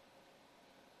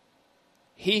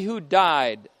 He who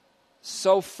died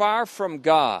so far from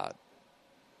God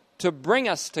to bring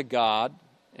us to God,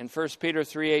 in 1 Peter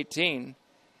 3:18,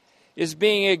 is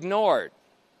being ignored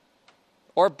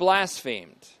or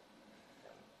blasphemed.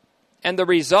 And the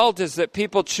result is that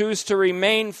people choose to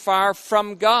remain far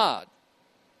from God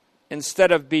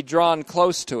instead of be drawn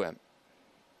close to him.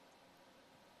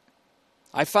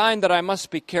 I find that I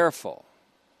must be careful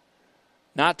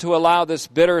not to allow this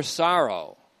bitter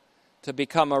sorrow to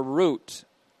become a root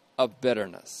of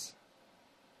bitterness.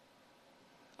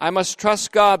 I must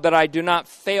trust God that I do not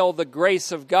fail the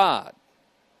grace of God,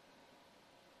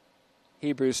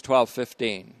 Hebrews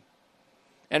 12:15,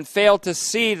 and fail to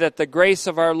see that the grace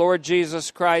of our Lord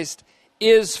Jesus Christ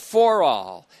is for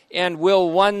all and will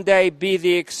one day be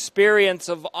the experience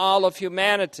of all of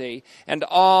humanity and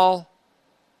all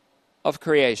of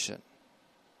creation.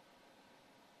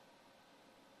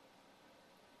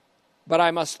 But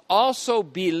I must also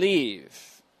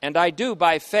believe, and I do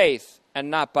by faith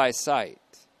and not by sight.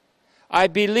 I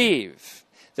believe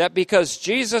that because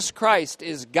Jesus Christ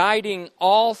is guiding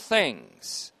all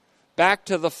things back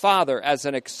to the Father as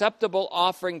an acceptable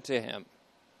offering to him,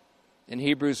 in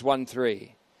Hebrews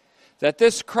 1:3, that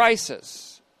this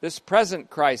crisis, this present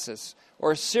crisis,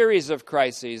 or series of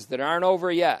crises that aren't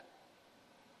over yet,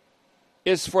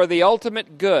 is for the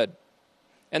ultimate good,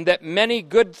 and that many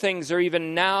good things are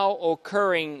even now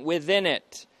occurring within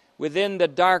it, within the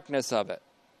darkness of it.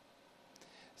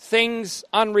 Things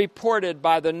unreported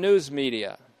by the news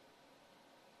media,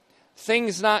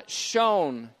 things not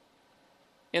shown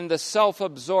in the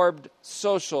self-absorbed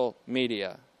social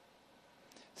media,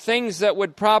 things that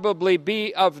would probably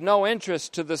be of no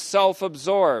interest to the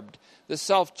self-absorbed, the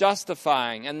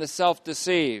self-justifying, and the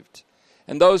self-deceived,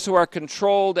 and those who are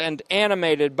controlled and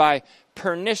animated by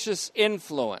pernicious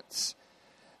influence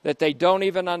that they don't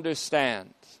even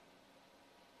understand.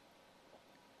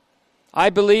 I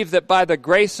believe that by the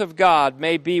grace of God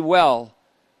may be well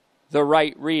the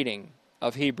right reading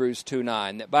of Hebrews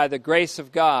 2:9, that by the grace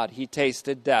of God he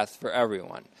tasted death for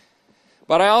everyone.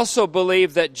 But I also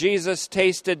believe that Jesus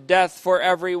tasted death for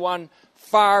everyone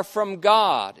far from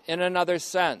God in another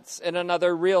sense, in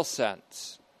another real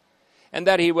sense. And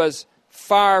that he was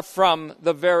far from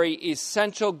the very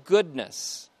essential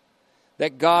goodness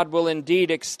that God will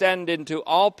indeed extend into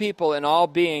all people and all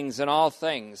beings and all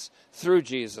things through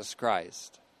Jesus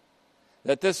Christ.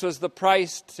 That this was the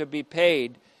price to be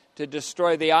paid to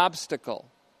destroy the obstacle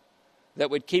that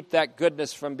would keep that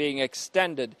goodness from being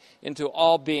extended into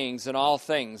all beings and all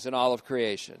things and all of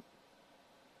creation.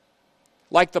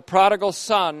 Like the prodigal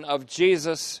son of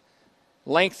Jesus'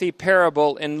 lengthy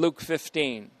parable in Luke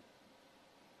 15.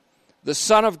 The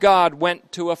Son of God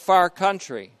went to a far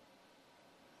country,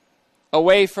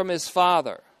 away from his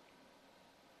Father,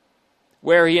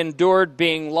 where he endured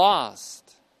being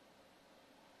lost,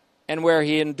 and where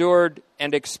he endured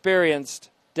and experienced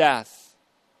death.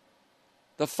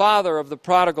 The father of the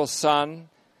prodigal son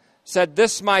said,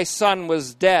 "This my son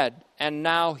was dead, and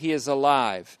now he is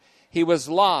alive. He was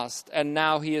lost, and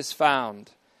now he is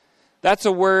found." That's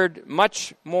a word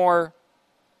much more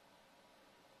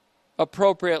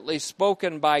appropriately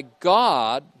spoken by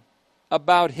God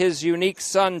about his unique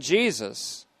son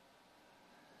Jesus,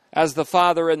 as the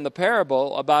father in the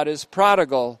parable about his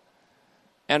prodigal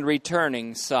and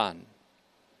returning son.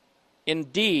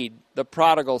 Indeed, the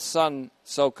prodigal son,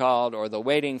 so-called, or the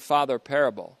waiting father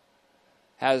parable,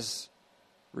 has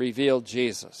revealed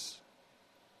Jesus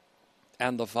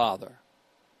and the Father.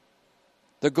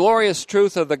 The glorious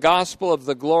truth of the gospel of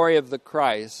the glory of the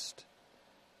Christ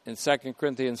in 2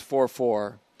 Corinthians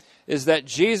 4:4 is that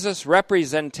Jesus'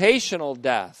 representational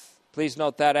death, please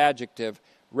note that adjective,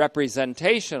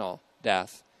 representational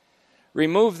death,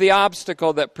 removed the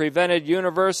obstacle that prevented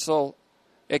universal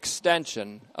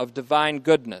extension of divine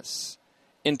goodness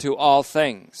into all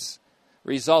things,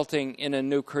 resulting in a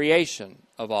new creation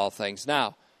of all things.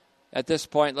 Now, at this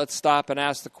point, let's stop and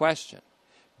ask the question.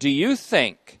 Do you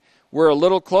think we're a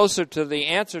little closer to the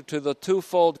answer to the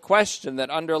twofold question that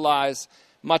underlies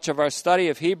much of our study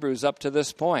of Hebrews up to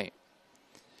this point?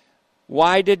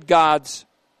 Why did God's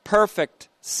perfect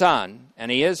Son, and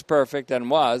he is perfect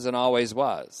and was and always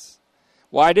was,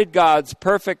 why did God's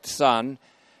perfect Son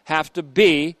have to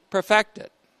be perfected?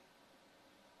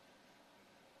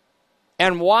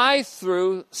 And why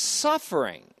through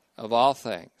suffering of all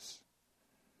things?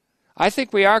 I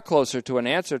think we are closer to an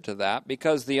answer to that,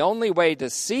 because the only way to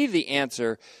see the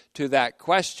answer to that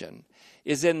question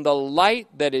is in the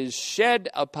light that is shed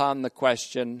upon the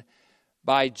question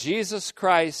by Jesus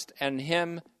Christ and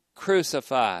him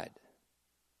crucified.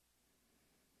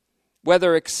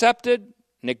 Whether accepted,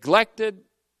 neglected,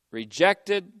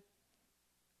 rejected,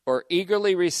 or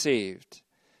eagerly received,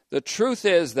 the truth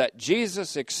is that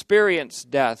Jesus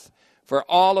experienced death for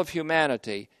all of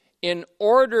humanity in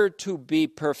order to be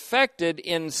perfected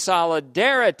in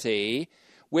solidarity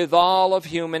with all of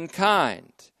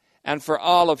humankind, and for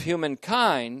all of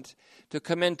humankind to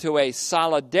come into a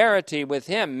solidarity with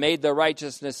him, made the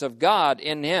righteousness of God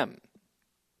in him.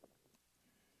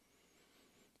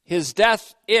 His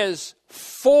death is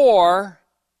for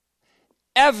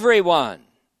everyone.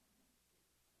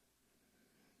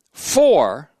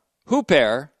 For,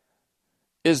 huper,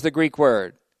 is the Greek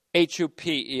word,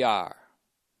 H-U-P-E-R.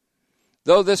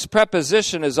 Though this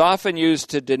preposition is often used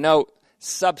to denote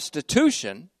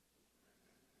substitution,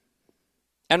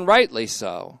 and rightly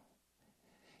so,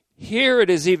 here it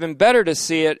is even better to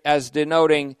see it as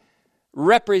denoting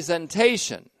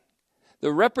representation,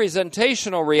 the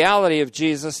representational reality of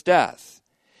Jesus' death.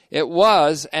 It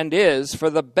was and is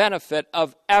for the benefit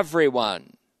of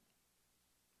everyone.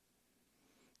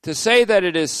 To say that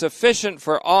it is sufficient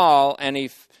for all,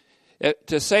 and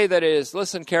to say that it is,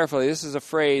 listen carefully, this is a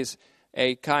phrase,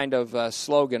 a kind of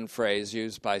slogan phrase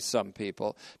used by some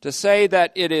people. To say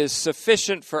that it is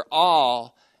sufficient for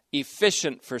all,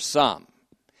 efficient for some.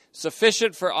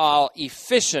 Sufficient for all,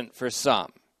 efficient for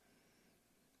some.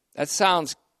 That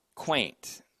sounds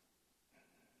quaint.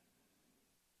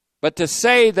 But to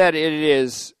say that it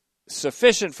is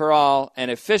sufficient for all and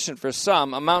efficient for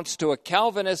some amounts to a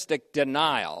Calvinistic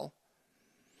denial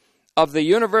of the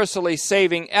universally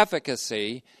saving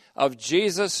efficacy of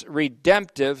Jesus'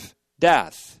 redemptive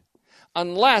death,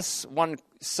 unless one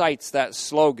cites that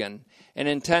slogan and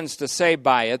intends to say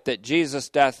by it that Jesus'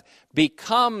 death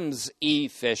becomes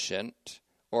efficient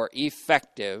or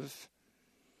effective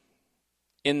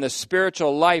in the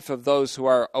spiritual life of those who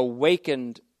are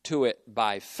awakened to it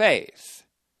by faith,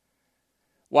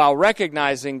 while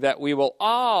recognizing that we will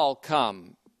all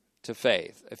come to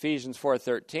faith. Ephesians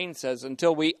 4:13 says,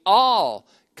 until we all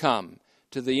come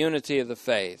to the unity of the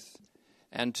faith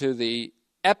and to the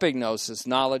epignosis,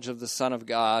 knowledge of the Son of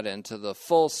God, and to the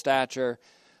full stature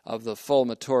of the full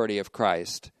maturity of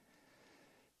Christ.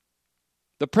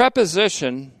 The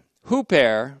preposition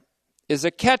huper is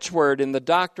a catchword in the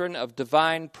doctrine of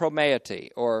divine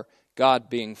promeity, or God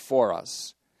being for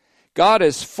us. God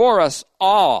is for us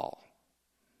all.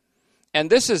 And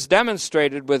this is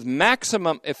demonstrated with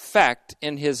maximum effect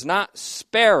in his not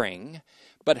sparing,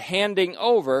 but handing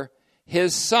over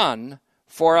his Son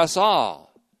for us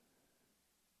all.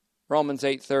 Romans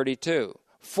 8:32.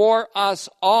 For us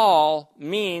all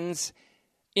means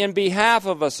in behalf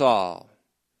of us all.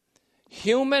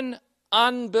 Human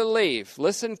unbelief,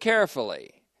 listen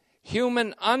carefully,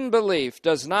 human unbelief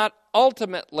does not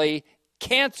ultimately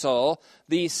cancel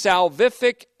the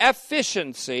salvific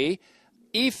efficiency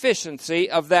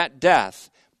of that death.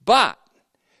 But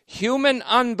human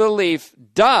unbelief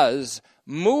does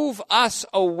move us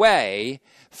away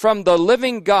from the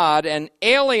living God and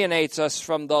alienates us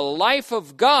from the life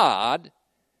of God,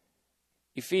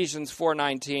 Ephesians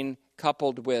 4:19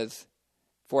 coupled with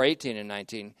 4:18 and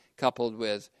 19 coupled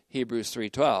with Hebrews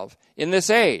 3:12, in this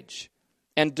age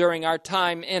and during our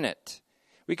time in it.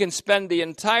 We can spend the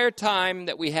entire time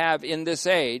that we have in this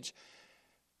age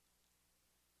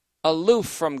aloof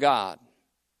from God,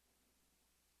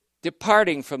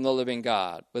 departing from the living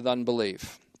God with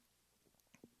unbelief.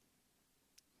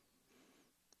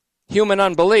 Human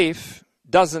unbelief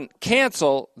doesn't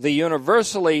cancel the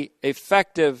universally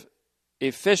effective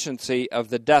efficiency of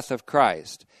the death of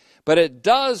Christ, but it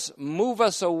does move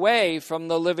us away from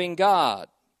the living God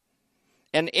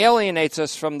and alienates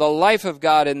us from the life of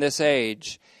God in this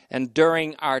age and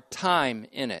during our time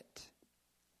in it.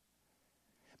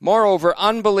 Moreover,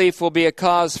 unbelief will be a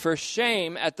cause for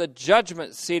shame at the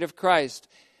judgment seat of Christ,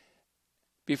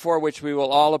 before which we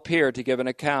will all appear to give an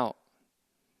account.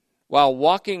 While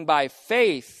walking by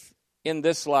faith in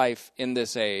this life, in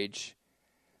this age,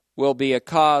 will be a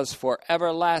cause for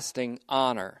everlasting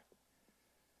honor,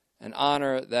 an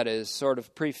honor that is sort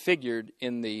of prefigured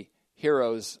in the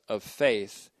heroes of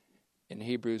faith in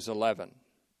Hebrews 11,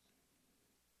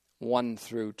 1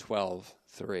 through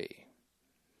 12:3.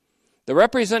 The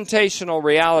representational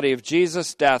reality of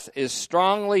Jesus' death is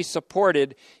strongly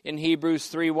supported in Hebrews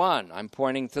 3:1. I'm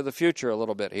pointing to the future a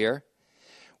little bit here,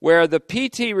 where the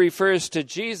PT refers to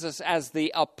Jesus as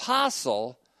the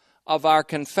apostle of our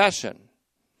confession.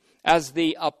 As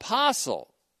the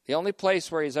apostle, the only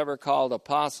place where he's ever called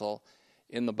apostle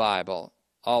in the Bible,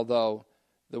 although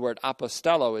the word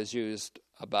apostello is used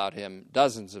about him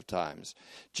dozens of times.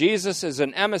 Jesus is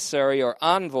an emissary or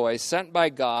envoy sent by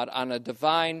God on a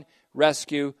divine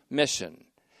rescue mission,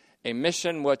 a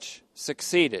mission which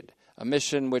succeeded, a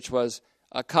mission which was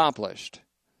accomplished.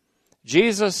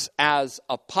 Jesus as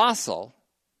apostle,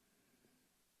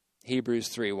 Hebrews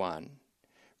 3:1,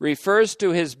 refers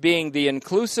to his being the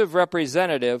inclusive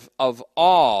representative of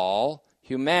all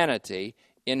humanity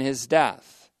in his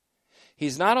death.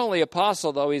 He's not only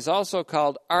apostle, though, he's also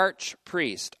called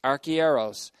archpriest,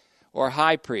 archieros, or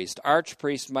high priest.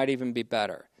 Archpriest might even be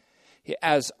better.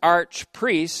 As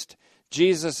archpriest,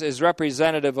 Jesus is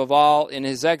representative of all in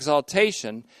his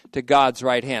exaltation to God's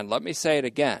right hand. Let me say it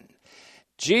again.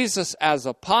 Jesus as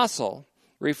apostle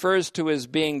refers to his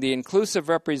being the inclusive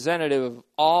representative of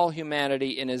all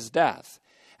humanity in his death.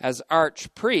 As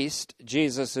archpriest,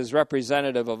 Jesus is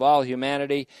representative of all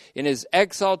humanity in his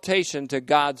exaltation to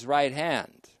God's right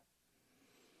hand.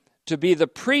 To be the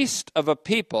priest of a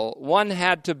people, one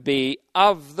had to be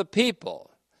of the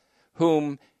people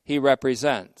whom he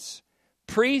represents.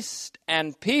 Priest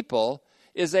and people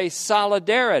is a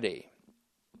solidarity,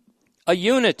 a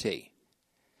unity.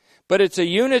 But it's a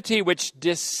unity which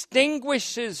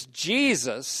distinguishes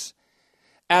Jesus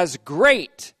as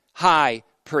great high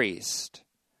priest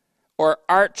or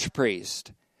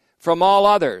archpriest from all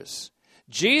others.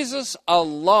 Jesus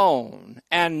alone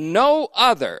and no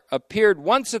other appeared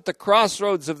once at the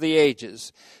crossroads of the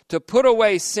ages to put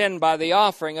away sin by the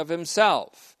offering of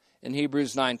himself in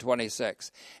Hebrews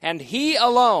 9:26. And he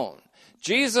alone,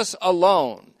 Jesus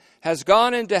alone, has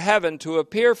gone into heaven to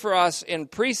appear for us in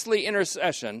priestly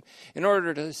intercession in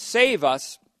order to save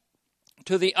us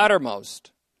to the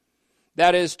uttermost.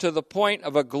 That is, to the point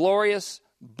of a glorious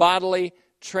bodily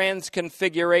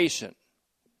transconfiguration.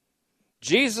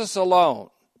 Jesus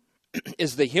alone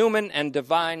is the human and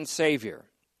divine Savior.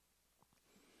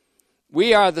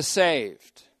 We are the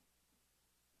saved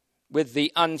with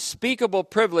the unspeakable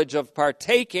privilege of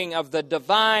partaking of the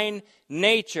divine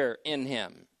nature in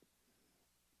him.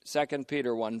 2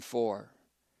 Peter 1:4.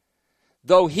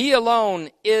 Though he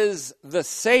alone is the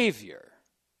Savior,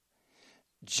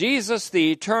 Jesus,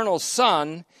 the eternal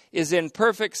Son, is in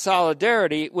perfect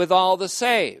solidarity with all the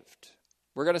saved.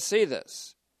 We're going to see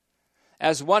this.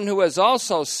 As one who is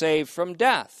also saved from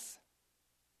death.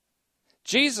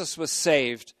 Jesus was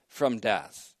saved from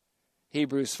death.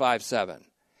 Hebrews 5:7.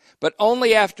 But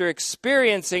only after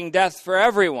experiencing death for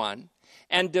everyone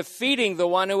and defeating the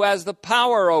one who has the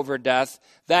power over death,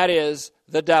 that is,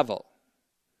 the devil.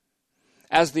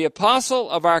 As the apostle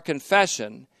of our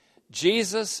confession,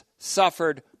 Jesus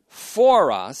suffered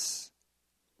for us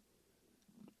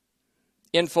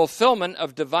in fulfillment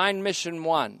of Divine Mission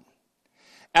 1.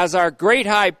 As our great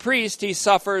high priest, he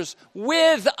suffers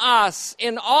with us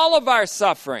in all of our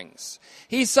sufferings.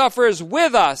 He suffers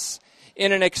with us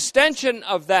in an extension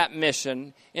of that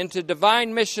mission into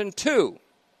Divine Mission 2,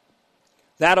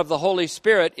 that of the Holy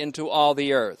Spirit into all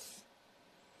the earth.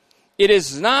 It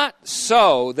is not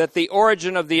so that the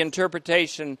origin of the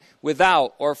interpretation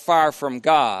without or far from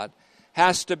God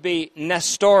has to be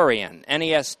Nestorian,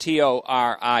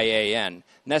 Nestorian,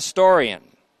 Nestorian.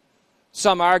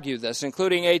 Some argue this,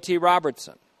 including A.T.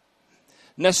 Robertson.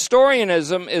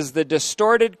 Nestorianism is the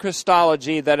distorted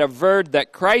Christology that averred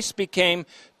that Christ became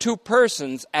two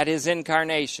persons at his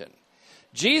incarnation.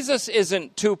 Jesus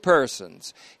isn't two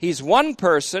persons. He's one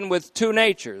person with two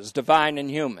natures, divine and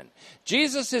human.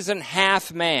 Jesus isn't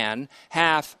half man,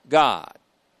 half God.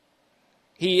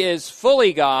 He is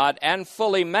fully God and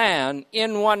fully man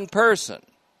in one person.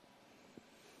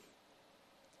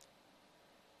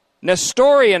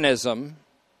 Nestorianism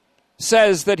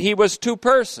says that he was two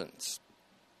persons.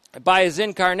 By his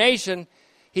incarnation,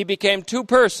 he became two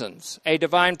persons, a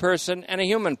divine person and a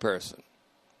human person.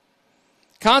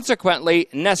 Consequently,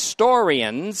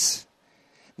 Nestorians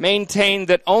maintain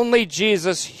that only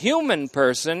Jesus' human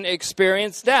person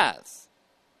experienced death.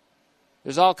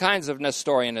 There's all kinds of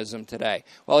Nestorianism today.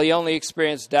 Well, he only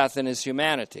experienced death in his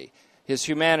humanity. His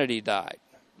humanity died.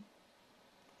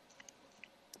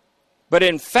 But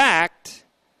in fact,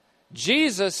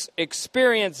 Jesus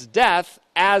experienced death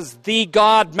as the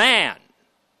God-man.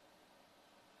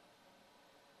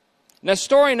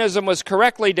 Nestorianism was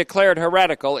correctly declared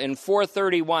heretical in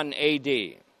 431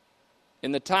 A.D.,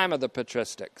 in the time of the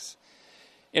patristics.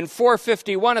 In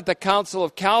 451 at the Council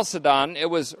of Chalcedon, it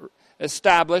was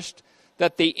established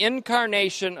that the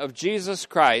incarnation of Jesus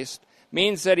Christ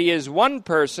means that he is one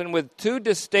person with two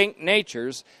distinct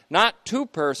natures, not two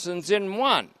persons in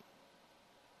one.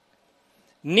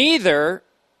 Neither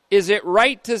is it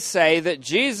right to say that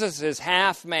Jesus is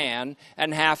half man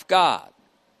and half God.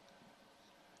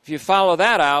 If you follow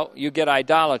that out, you get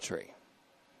idolatry.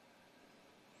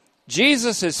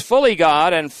 Jesus is fully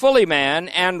God and fully man,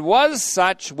 and was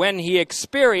such when he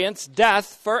experienced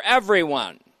death for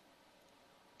everyone.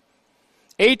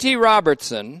 A.T.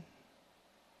 Robertson,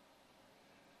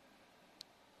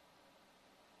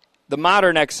 the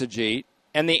modern exegete,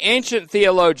 and the ancient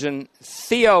theologian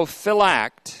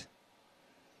Theophylact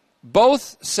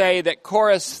both say that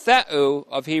chorus theou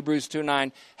of Hebrews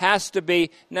 2:9 has to be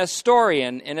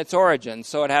Nestorian in its origin,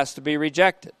 so it has to be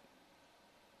rejected.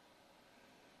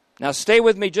 Now stay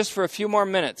with me just for a few more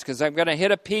minutes, because I'm going to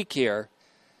hit a peak here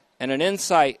and an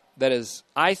insight that is,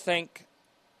 I think,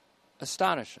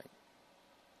 astonishing.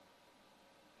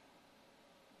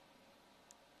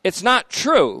 It's not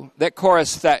true that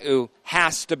chorus theou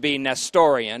has to be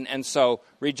Nestorian and so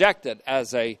rejected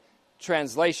as a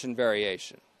translation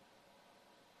variation.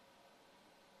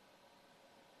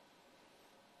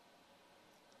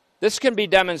 This can be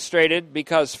demonstrated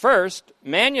because, first,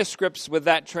 manuscripts with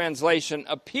that translation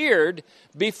appeared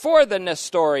before the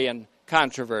Nestorian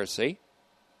controversy.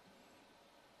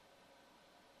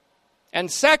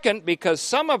 And second, because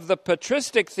some of the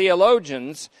patristic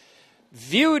theologians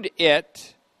viewed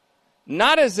it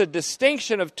not as a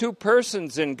distinction of two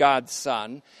persons in God's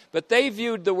Son, but they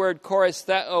viewed the word chorus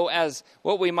theou as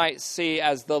what we might see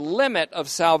as the limit of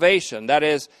salvation. That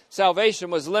is,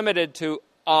 salvation was limited to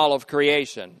all of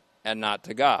creation and not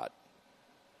to God.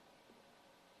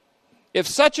 If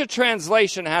such a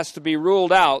translation has to be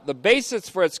ruled out, the basis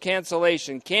for its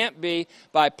cancellation can't be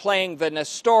by playing the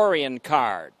Nestorian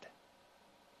card.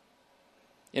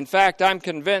 In fact, I'm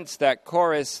convinced that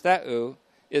chorus theou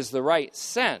is the right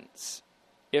sense,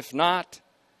 if not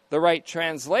the right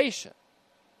translation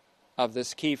of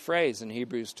this key phrase in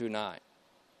Hebrews 2:9.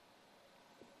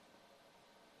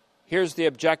 Here's the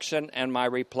objection and my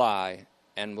reply,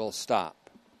 and we'll stop.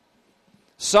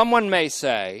 Someone may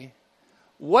say,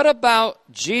 what about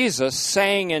Jesus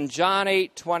saying in John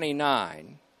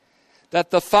 8:29 that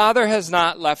the Father has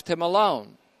not left him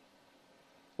alone,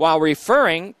 while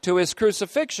referring to his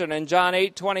crucifixion in John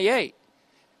 8:28?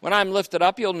 When I'm lifted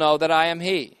up, you'll know that I am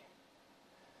he.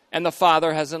 and the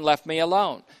Father hasn't left me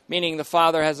alone. Meaning the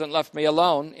Father hasn't left me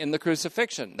alone in the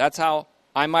crucifixion. That's how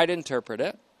I might interpret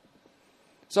it.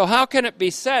 So how can it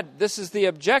be said, this is the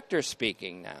objector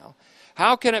speaking now,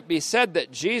 how can it be said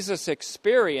that Jesus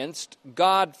experienced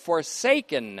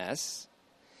God-forsakenness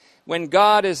when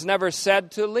God is never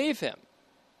said to leave him?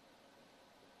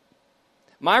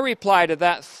 My reply to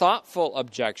that thoughtful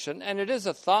objection, and it is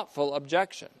a thoughtful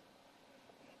objection,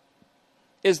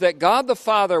 is that God the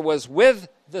Father was with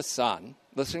the Son.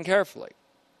 Listen carefully.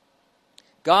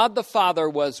 God the Father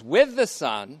was with the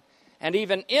Son, and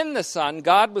even in the Son,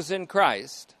 God was in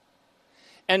Christ,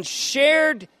 and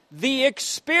shared the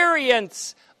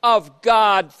experience of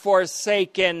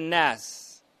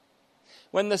God-forsakenness.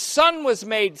 When the Son was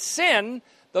made sin,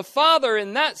 the Father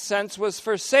in that sense was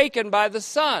forsaken by the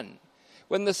Son.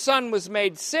 When the Son was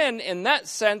made sin, in that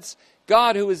sense,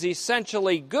 God, who is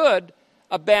essentially good,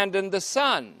 abandoned the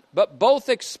Son. But both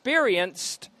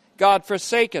experienced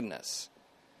God-forsakenness.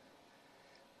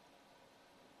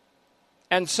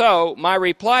 And so, my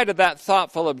reply to that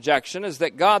thoughtful objection is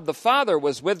that God the Father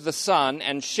was with the Son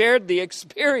and shared the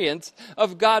experience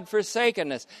of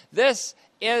God-forsakenness. This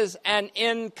is an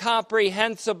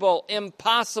incomprehensible,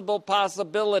 impossible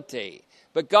possibility.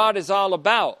 But God is all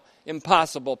about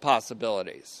impossible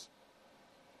possibilities.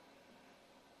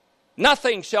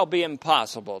 Nothing shall be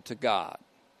impossible to God.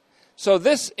 So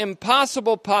this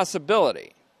impossible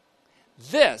possibility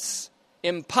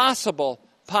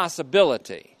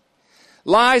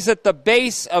lies at the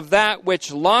base of that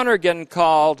which Lonergan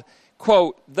called,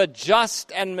 quote, the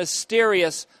just and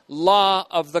mysterious law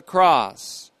of the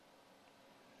cross.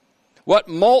 What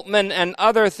Moltmann and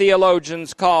other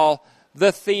theologians call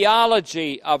the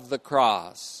theology of the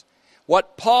cross.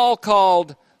 What Paul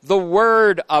called the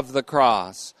word of the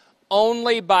cross.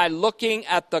 Only by looking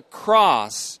at the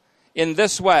cross in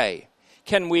this way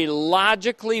can we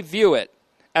logically view it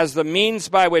as the means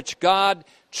by which God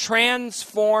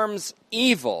transforms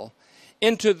evil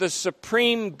into the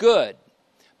supreme good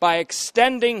by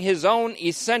extending his own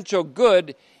essential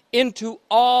good into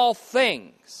all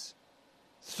things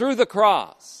through the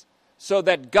cross, so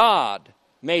that God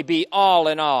may be all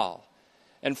in all.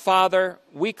 And Father,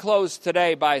 we close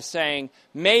today by saying,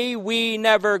 may we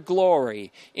never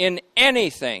glory in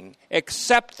anything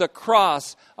except the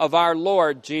cross of our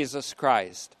Lord Jesus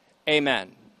Christ.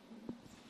 Amen.